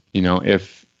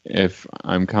 If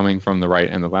I'm coming from the right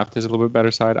and the left is a little bit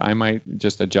better side, I might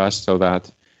just adjust so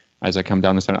that as I come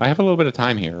down the center, I have a little bit of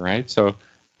time here, right? So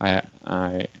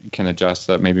I can adjust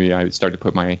that. Maybe I start to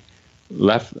put my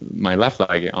left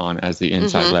leg on as the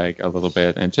inside leg a little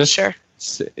bit, and just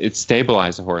it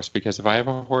stabilize the horse. Because if I have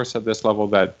a horse at this level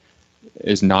that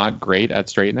is not great at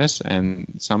straightness,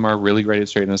 and some are really great at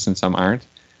straightness and some aren't,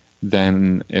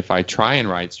 then if I try and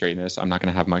ride straightness, I'm not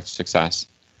going to have much success.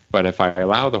 But if I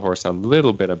allow the horse a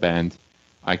little bit of bend,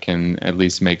 I can at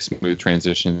least make smooth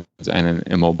transitions and an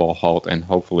immobile halt, and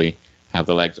hopefully have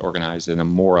the legs organized in a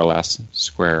more or less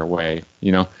square way.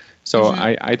 So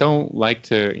I don't like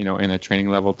to, in a training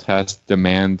level test,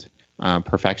 demand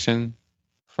perfection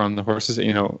from the horses,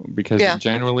 because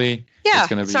generally it's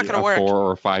going to be a 4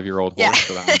 or 5 year old horse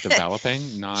that I'm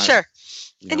developing, not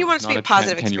and you want it to be a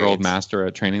positive 10-year-old master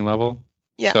at training level.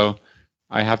 Yeah. So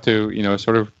I have to,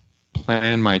 sort of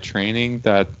plan my training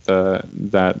that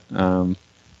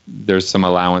there's some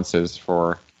allowances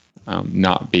for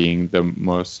not being the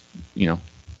most,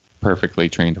 perfectly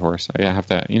trained horse. I have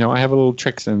to, I have a little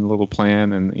tricks and a little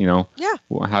plan, and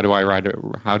how do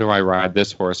I ride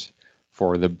this horse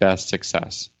for the best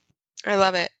success? I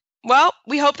love it. Well,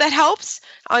 we hope that helps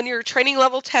on your training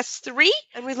level test 3,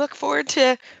 and we look forward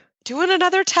to doing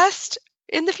another test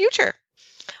in the future.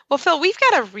 Well, Phil, we've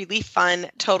got a really fun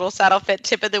Total Saddle Fit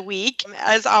tip of the week.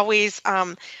 As always,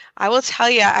 I will tell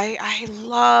you, I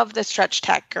love the Stretch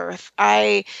Tech girth.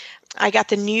 I got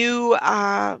the new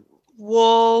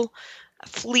wool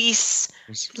fleece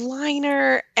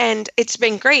liner, and it's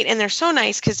been great. And they're so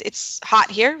nice because it's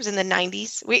hot here. It was in the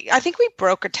 90s. I think we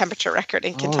broke a temperature record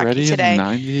in Kentucky already today. In the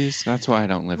 90s? That's why I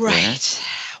don't live there.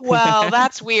 Well,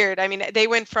 that's weird. I mean, they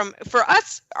went for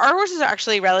us, our horses are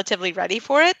actually relatively ready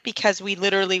for it because we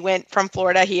literally went from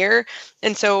Florida here.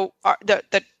 And so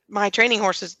my training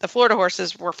horses, the Florida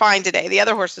horses, were fine today. The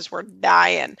other horses were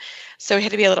dying. So we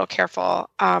had to be a little careful.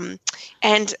 And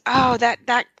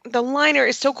the liner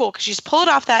is so cool because you just pull it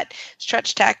off that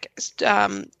Stretch Tech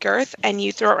girth and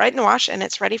you throw it right in the wash, and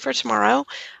it's ready for tomorrow.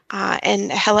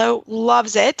 And Hello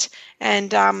loves it.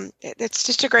 And it's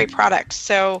just a great product.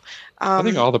 So I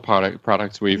think all the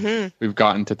products we've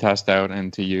gotten to test out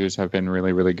and to use have been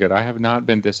really, really good. I have not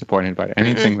been disappointed by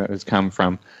anything that has come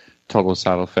from Total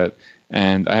Saddle Fit.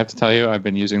 And I have to tell you, I've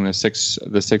been using the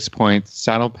 6-point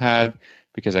saddle pad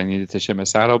because I needed to shim a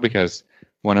saddle because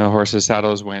one of the horse's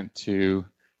saddles went to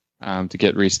to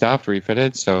get restuffed,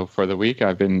 refitted. So for the week,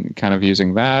 I've been kind of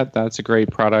using that. That's a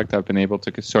great product. I've been able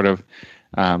to sort of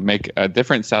make a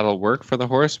different saddle work for the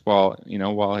horse while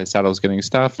his saddle is getting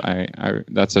stuffed.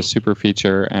 That's a super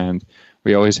feature, and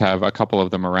we always have a couple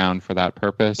of them around for that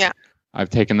purpose. Yeah. I've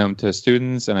taken them to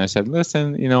students and I said,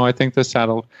 listen, I think this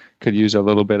saddle could use a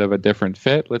little bit of a different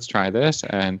fit. Let's try this.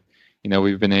 And,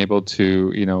 we've been able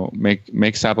to,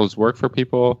 make saddles work for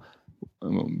people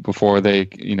before they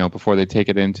take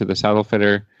it into the saddle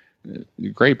fitter.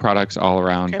 Great products all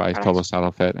around by Total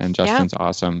Saddle Fit, and Justin's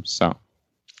awesome. So.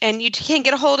 And you can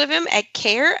get a hold of him at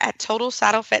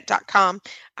care@totalsaddlefit.com.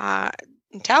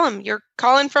 Tell him you're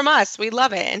calling from us. We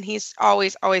love it. And he's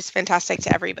always, always fantastic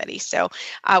to everybody. So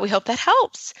we hope that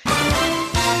helps.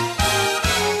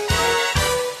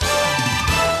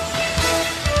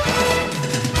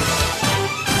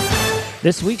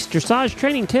 This week's dressage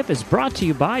training tip is brought to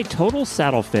you by Total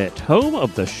Saddle Fit, home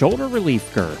of the shoulder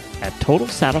relief girth at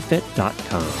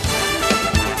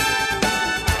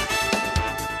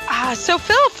totalsaddlefit.com. So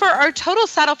Phil, for our Total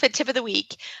Saddle Fit tip of the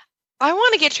week, I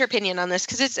want to get your opinion on this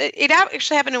because it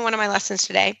actually happened in one of my lessons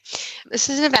today. This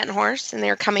is an event horse, and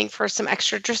they're coming for some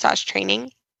extra dressage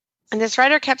training. And this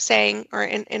rider kept saying, or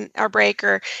in our break,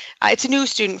 it's a new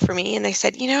student for me, and they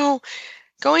said,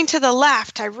 going to the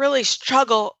left, I really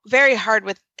struggle very hard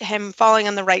with him falling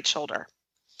on the right shoulder.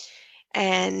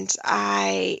 And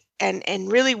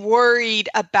and really worried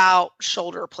about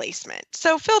shoulder placement.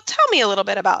 So Phil, tell me a little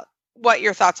bit about what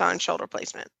your thoughts are on shoulder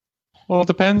placement. Well, it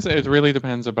depends. It really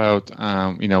depends about,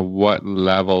 what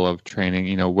level of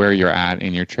training, where you're at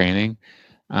in your training.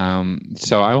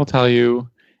 So I will tell you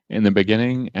in the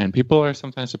beginning, and people are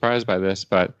sometimes surprised by this,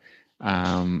 but,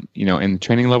 in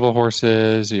training level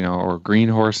horses, or green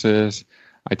horses,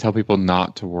 I tell people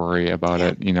not to worry about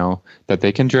it, that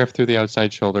they can drift through the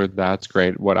outside shoulder. That's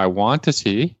great. What I want to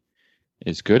see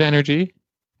is good energy,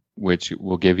 which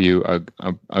will give you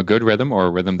a good rhythm, or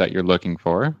a rhythm that you're looking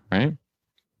for, right?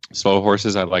 Slow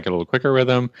horses, I like a little quicker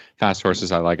rhythm. Fast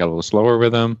horses, I like a little slower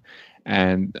rhythm.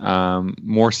 And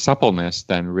more suppleness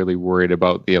than really worried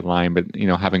about the alignment,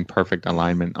 having perfect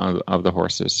alignment of the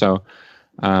horses. So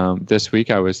this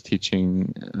week I was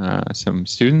teaching some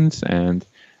students, and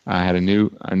I had a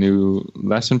new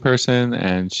lesson person,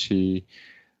 and she,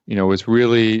 was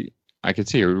really, I could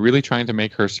see her really trying to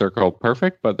make her circle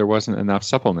perfect, but there wasn't enough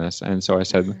suppleness. And so I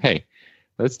said, hey,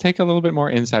 let's take a little bit more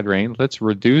inside rein. Let's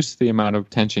reduce the amount of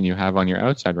tension you have on your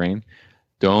outside rein.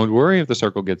 Don't worry if the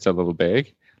circle gets a little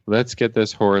big. Let's get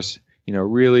this horse,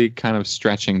 really kind of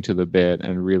stretching to the bit,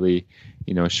 and really,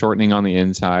 shortening on the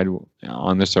inside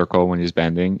on the circle when he's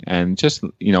bending, and just,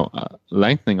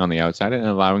 lengthening on the outside and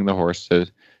allowing the horse to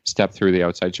step through the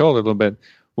outside shoulder a little bit.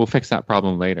 We'll fix that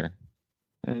problem later.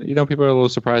 And, people are a little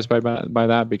surprised by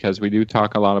that, because we do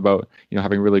talk a lot about,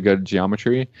 having really good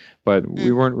geometry, but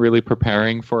we weren't really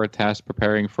preparing for a test,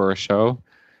 preparing for a show.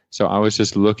 So I was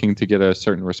just looking to get a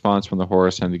certain response from the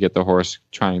horse, and to get the horse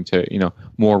trying to,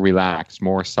 more relaxed,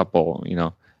 more supple,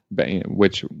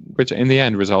 which in the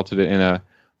end resulted in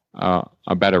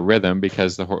a better rhythm,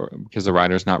 because the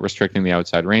rider's not restricting the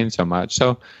outside rein so much.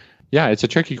 So yeah, it's a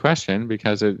tricky question,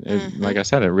 because it like I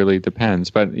said, it really depends.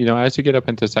 But, as you get up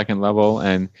into second level,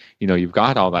 and, you've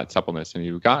got all that suppleness, and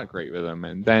you've got great rhythm,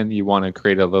 and then you want to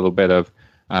create a little bit of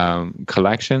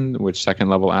collection, which second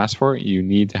level asks for, you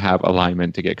need to have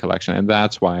alignment to get collection. And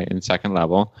that's why in second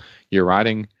level, you're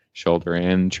riding shoulder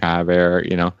in, travers,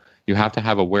 you have to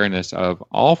have awareness of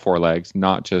all four legs,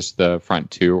 not just the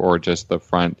front two or just the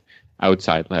front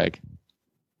outside leg.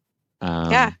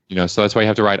 So that's why you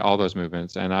have to ride all those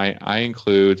movements. And I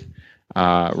include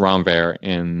renvers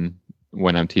in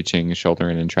when I'm teaching shoulder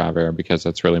in and travers, because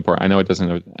that's really important. I know it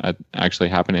doesn't actually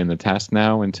happen in the test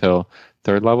now until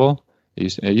third level.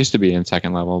 It used to be in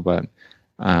second level, but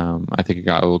I think it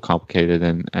got a little complicated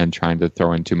and trying to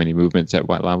throw in too many movements at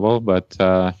what level. But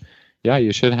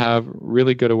you should have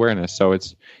really good awareness. So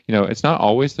it's it's not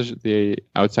always the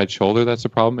outside shoulder that's the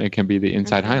problem. It can be the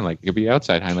inside hind leg. It could be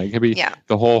outside hind leg. It could be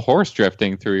the whole horse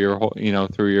drifting through your whole,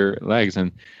 through your legs.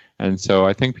 And so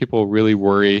I think people really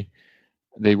worry.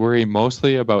 They worry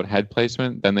mostly about head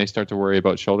placement. Then they start to worry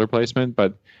about shoulder placement,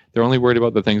 but they're only worried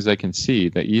about the things they can see,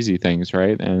 the easy things,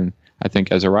 right? And I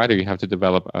think as a rider, you have to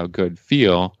develop a good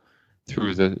feel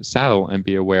through the saddle and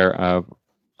be aware of,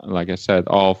 like I said,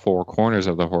 all four corners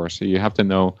of the horse. So you have to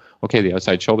know, okay, the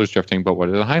outside shoulder's drifting, but what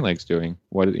are the hind legs doing?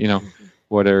 What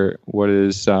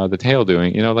is the tail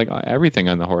doing? Everything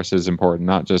on the horse is important,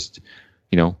 not just,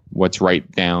 what's right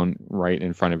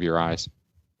in front of your eyes.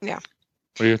 Yeah.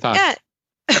 What are your thoughts? Yeah.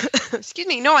 Excuse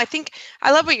me. No, I think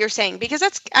I love what you're saying, because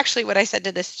that's actually what I said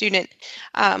to the student.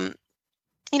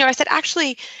 I said,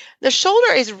 actually, the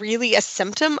shoulder is really a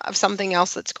symptom of something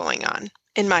else that's going on,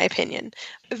 in my opinion.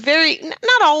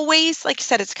 Not always, like I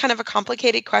said, it's kind of a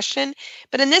complicated question,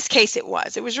 but in this case it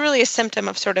was. It was really a symptom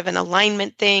of sort of an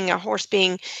alignment thing, a horse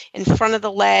being in front of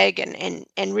the leg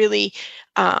and really,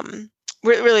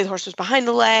 really the horse was behind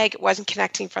the leg. It wasn't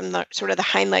connecting from the sort of the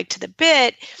hind leg to the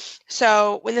bit.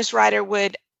 So when this rider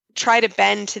would try to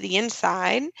bend to the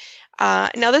inside,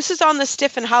 now this is on the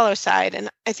stiff and hollow side, and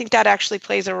I think that actually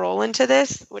plays a role into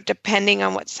this, depending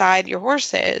on what side your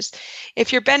horse is.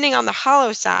 If you're bending on the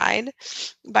hollow side,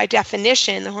 by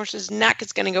definition, the horse's neck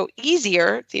is going to go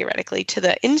easier, theoretically, to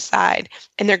the inside,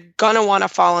 and they're going to want to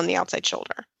fall on the outside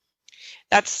shoulder.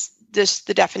 That's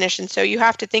the definition. So you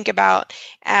have to think about,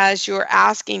 as you're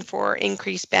asking for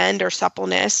increased bend or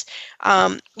suppleness,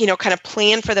 kind of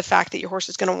plan for the fact that your horse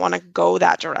is going to want to go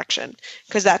that direction,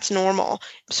 because that's normal.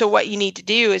 So what you need to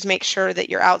do is make sure that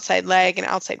your outside leg and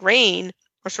outside rein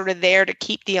are sort of there to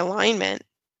keep the alignment.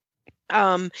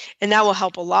 And that will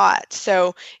help a lot.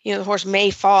 So, the horse may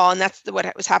fall, and that's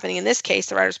what was happening in this case.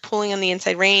 The rider's pulling on the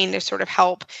inside rein to sort of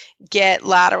help get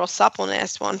lateral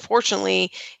suppleness. Well,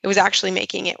 unfortunately, it was actually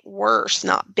making it worse,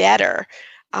 not better.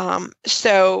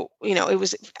 So, it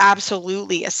was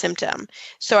absolutely a symptom.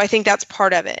 So I think that's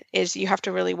part of it, is you have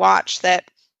to really watch that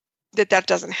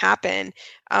doesn't happen.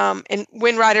 And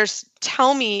when riders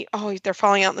tell me, oh, they're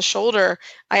falling out in the shoulder,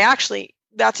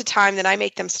 that's a time that I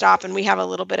make them stop and we have a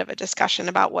little bit of a discussion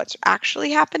about what's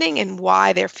actually happening and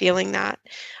why they're feeling that.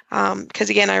 Because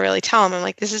again, I really tell them, I'm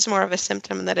like, this is more of a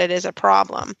symptom than it is a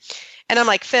problem. And I'm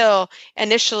like, Phil,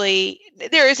 initially,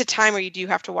 there is a time where you do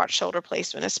have to watch shoulder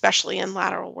placement, especially in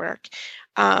lateral work.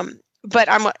 But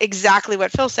I'm exactly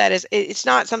what Phil said, is it's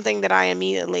not something that I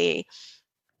immediately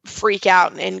freak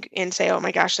out and say, oh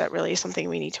my gosh, that really is something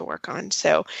we need to work on.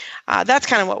 So that's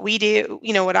kind of what we do.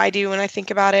 What I do when I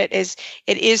think about it is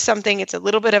something, it's a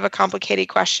little bit of a complicated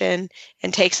question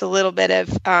and takes a little bit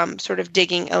of sort of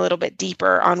digging a little bit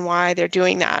deeper on why they're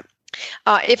doing that.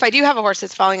 If I do have a horse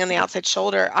that's falling on the outside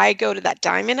shoulder, I go to that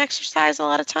diamond exercise a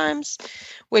lot of times,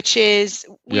 which is,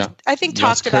 I think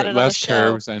talked about it on the show. Less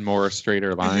curves and more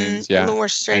straighter lines. More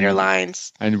straighter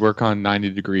lines. And work on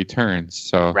 90-degree turns.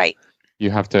 So right. You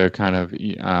have to kind of,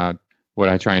 what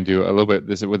I try and do a little bit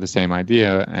this with the same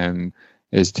idea, and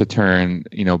is to turn,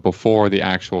 before the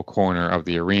actual corner of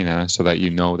the arena, so that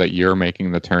that you're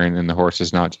making the turn and the horse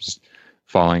is not just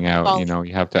falling out.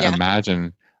 You have to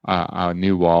imagine a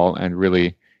new wall and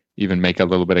really even make a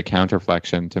little bit of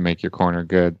counterflexion to make your corner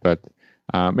good. But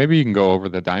maybe you can go over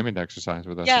the diamond exercise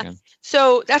with us again.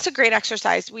 So that's a great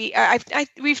exercise.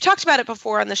 We've talked about it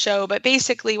before on the show, but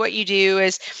basically what you do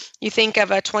is you think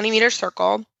of a 20-meter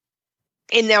circle.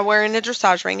 And now we're in a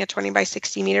dressage ring, a 20 by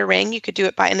 60 meter ring. You could do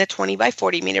it in a 20 by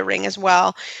 40 meter ring as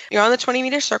well. You're on the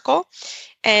 20-meter circle,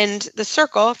 and the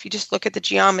circle, if you just look at the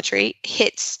geometry,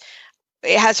 it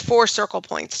has 4 circle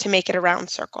points to make it a round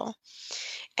circle.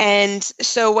 And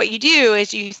so what you do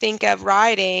is you think of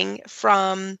riding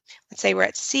from, let's say we're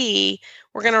at C,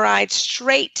 we're going to ride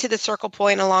straight to the circle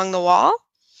point along the wall,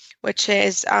 which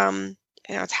is,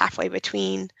 it's halfway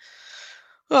between,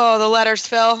 the letters,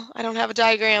 Phil. I don't have a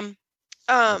diagram.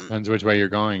 Depends which way you're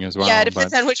going as well. Yeah, it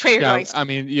depends on which way you're going. I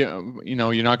mean,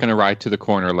 you're not going to ride to the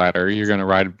corner letter. You're going to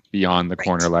ride beyond the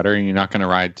corner letter, and you're not going to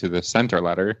ride to the center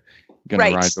letter. You're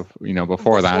going to ride,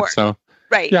 before that. So,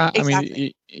 right. Yeah, exactly. I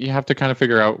mean, you have to kind of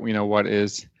figure out, what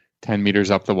is 10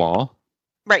 meters up the wall.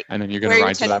 Right. And then you're going to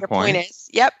ride to that point.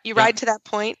 Yep. You ride to that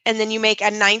point, and then you make a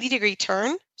 90-degree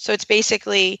turn. So it's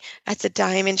basically, that's a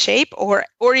diamond shape, or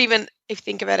even if you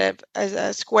think about it as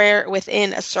a square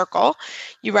within a circle,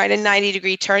 you ride a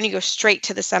 90-degree turn, you go straight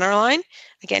to the center line,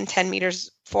 again, 10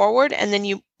 meters forward, and then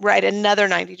you ride another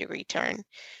 90-degree turn.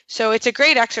 So it's a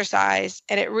great exercise,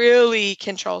 and it really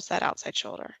controls that outside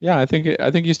shoulder. Yeah, I think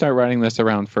you start riding this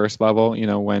around first level.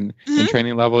 When in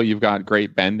training level you've got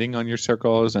great bending on your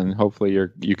circles, and hopefully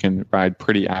you can ride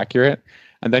pretty accurate.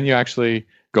 And then you actually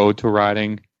go to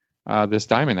riding this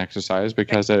diamond exercise,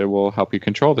 because it will help you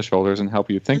control the shoulders and help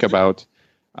you think about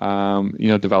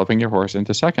developing your horse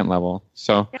into second level.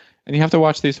 So, and you have to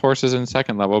watch these horses in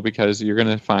second level, because you're going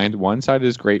to find one side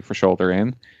is great for shoulder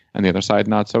in, and the other side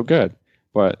not so good.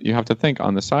 But you have to think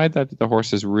on the side that the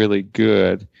horse is really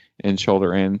good in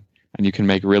shoulder in, and you can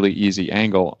make really easy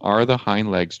angle, are the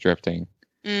hind legs drifting,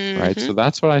 right? So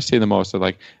that's what I see the most. So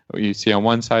like you see on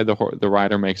one side, the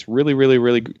rider makes really, really,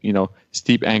 really,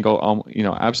 steep angle,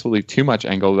 absolutely too much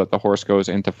angle that the horse goes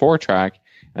into 4-track.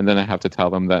 And then I have to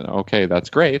tell them that, okay, that's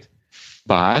great,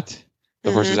 but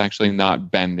the horse is actually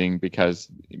not bending because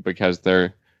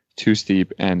they're too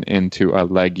steep and into a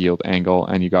leg yield angle,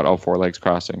 and you got all 4 legs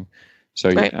crossing.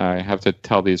 So Right. I have to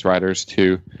tell these riders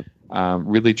to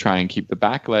really try and keep the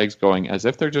back legs going as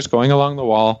if they're just going along the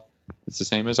wall. It's the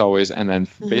same as always. And then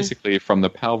basically from the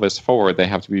pelvis forward, they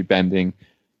have to be bending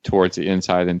towards the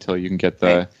inside until you can get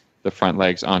the front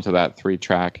legs onto that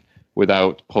 3-track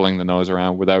without pulling the nose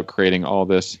around, without creating all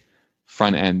this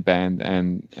front end bend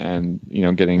and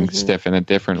getting stiff in a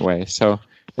different way. So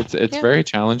it's very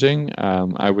challenging.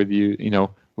 I would use,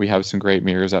 we have some great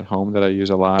mirrors at home that I use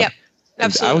a lot. Yep,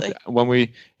 absolutely. When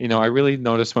we, I really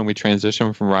noticed when we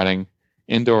transition from riding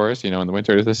indoors, in the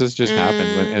winter, this has just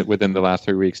happened within the last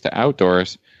 3 weeks, to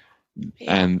outdoors,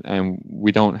 and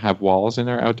we don't have walls in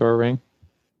our outdoor ring.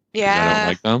 Yeah. I don't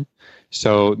like them.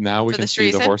 So now we can see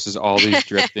reason? the horses, all these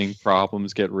drifting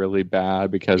problems get really bad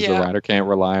because the rider can't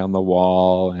rely on the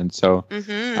wall. And so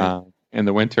in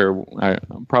the winter, I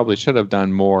probably should have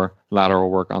done more lateral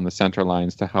work on the center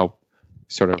lines to help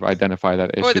sort of identify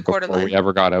that issue before we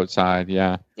ever got outside.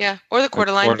 Yeah. Yeah. Or the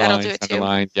quarter line. That'll do it too.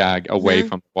 Line, away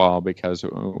from the wall because,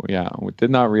 we did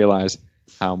not realize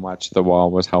how much the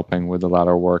wall was helping with the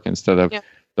lateral work instead of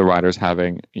the riders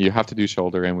you have to do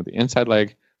shoulder in with the inside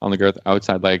leg on the girth,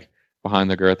 outside leg behind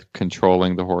the girth,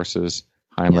 controlling the horse's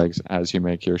hind legs as you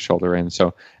make your shoulder in.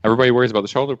 So everybody worries about the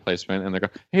shoulder placement, and they go,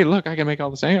 "Hey, look, I can make all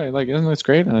this. Like, isn't this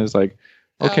great?" And I was like,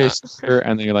 "Okay, sure."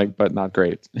 And then you're like, "But not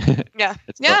great."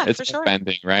 It's for sure.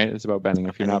 Bending, right? It's about bending.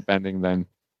 If you're not bending, then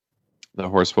the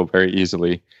horse will very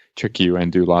easily trick you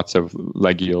and do lots of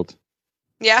leg yield.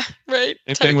 Yeah, right.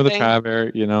 Same thing with a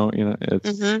travert.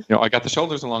 It's I got the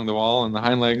shoulders along the wall, and the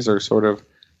hind legs are sort of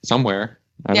somewhere.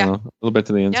 I don't know, a little bit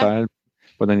to the inside.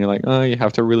 But then you're like, you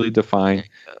have to really define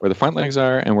where the front legs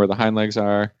are and where the hind legs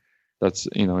are. That's,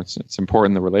 it's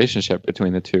important, the relationship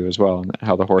between the two as well, and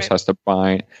how the horse has to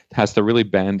really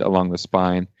bend along the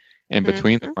spine in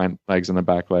between the front legs and the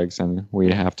back legs. And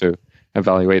we have to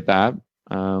evaluate that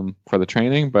for the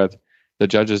training. But the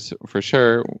judges, for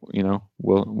sure,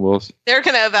 will they're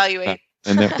going to evaluate.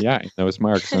 And those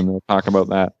marks, and they'll talk about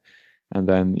that. And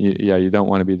then, you don't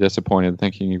want to be disappointed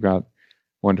thinking you've got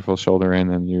wonderful shoulder in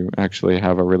and you actually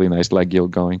have a really nice leg yield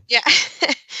going. Yeah.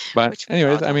 But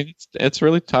anyways, I mean, it's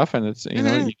really tough, and it's, you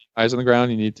need eyes on the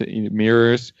ground. You need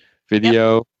mirrors,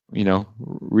 video,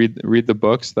 read the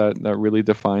books that really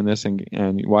define this, and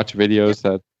watch videos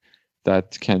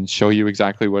that can show you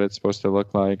exactly what it's supposed to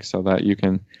look like, so that you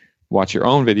can watch your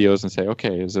own videos and say,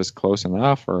 okay, is this close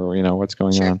enough, or, what's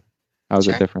going on? How's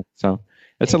it different? So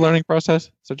it's a learning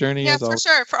process. It's a journey. Yeah, for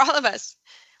sure. For all of us.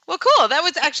 Well, cool. That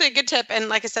was actually a good tip. And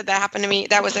like I said, that happened to me.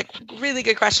 That was a really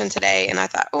good question today. And I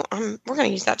thought, we're going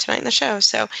to use that tonight in the show.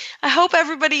 So I hope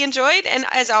everybody enjoyed. And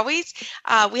as always,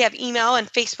 we have email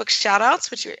and Facebook shout outs,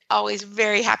 which we're always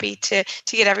very happy to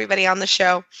get everybody on the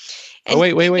show. And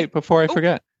wait. Before I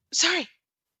forget. Sorry.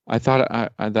 I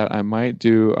thought that I might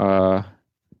do a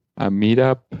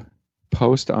meetup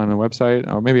post on a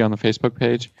website, or maybe on the Facebook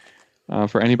page,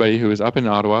 for anybody who is up in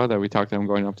Ottawa that we talked to them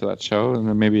going up to that show. And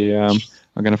then maybe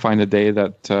I'm going to find a day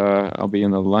that I'll be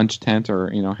in the lunch tent or,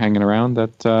 hanging around,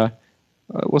 that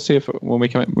we'll see when we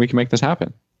can make this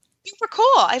happen. Super cool.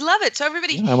 I love it. So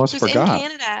everybody who's in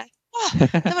Canada,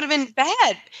 that would have been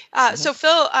bad. So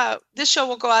Phil, this show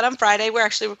will go out on Friday. We're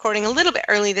actually recording a little bit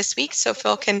early this week, so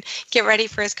Phil can get ready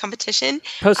for his competition.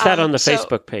 Post that on the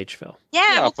Facebook page, Phil.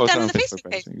 Yeah, we'll post that on the Facebook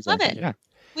page. Exactly. Love it. Yeah.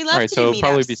 We love All right, to so do it'll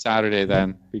probably meetups. be Saturday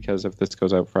then, because if this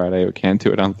goes out Friday, we can't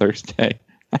do it on Thursday.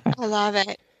 I love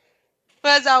it.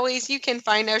 Well, as always, you can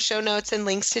find our show notes and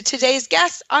links to today's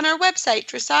guests on our website,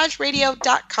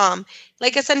 dressageradio.com.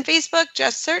 Like us on Facebook,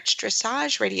 just search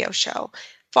Dressage Radio Show.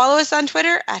 Follow us on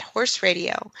Twitter at Horse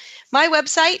Radio. My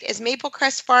website is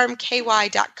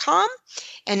maplecrestfarmky.com,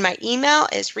 and my email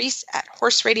is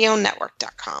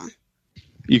reese@horseradionetwork.com.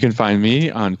 You can find me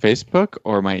on Facebook,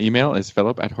 or my email is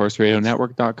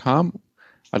philip@horseradionetwork.com.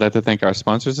 I'd like to thank our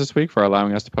sponsors this week for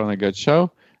allowing us to put on a good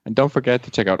show. And don't forget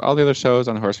to check out all the other shows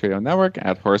on Horse Radio Network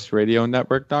at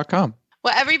horseradionetwork.com.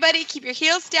 Well, everybody, keep your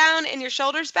heels down and your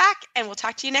shoulders back, and we'll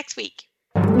talk to you next week.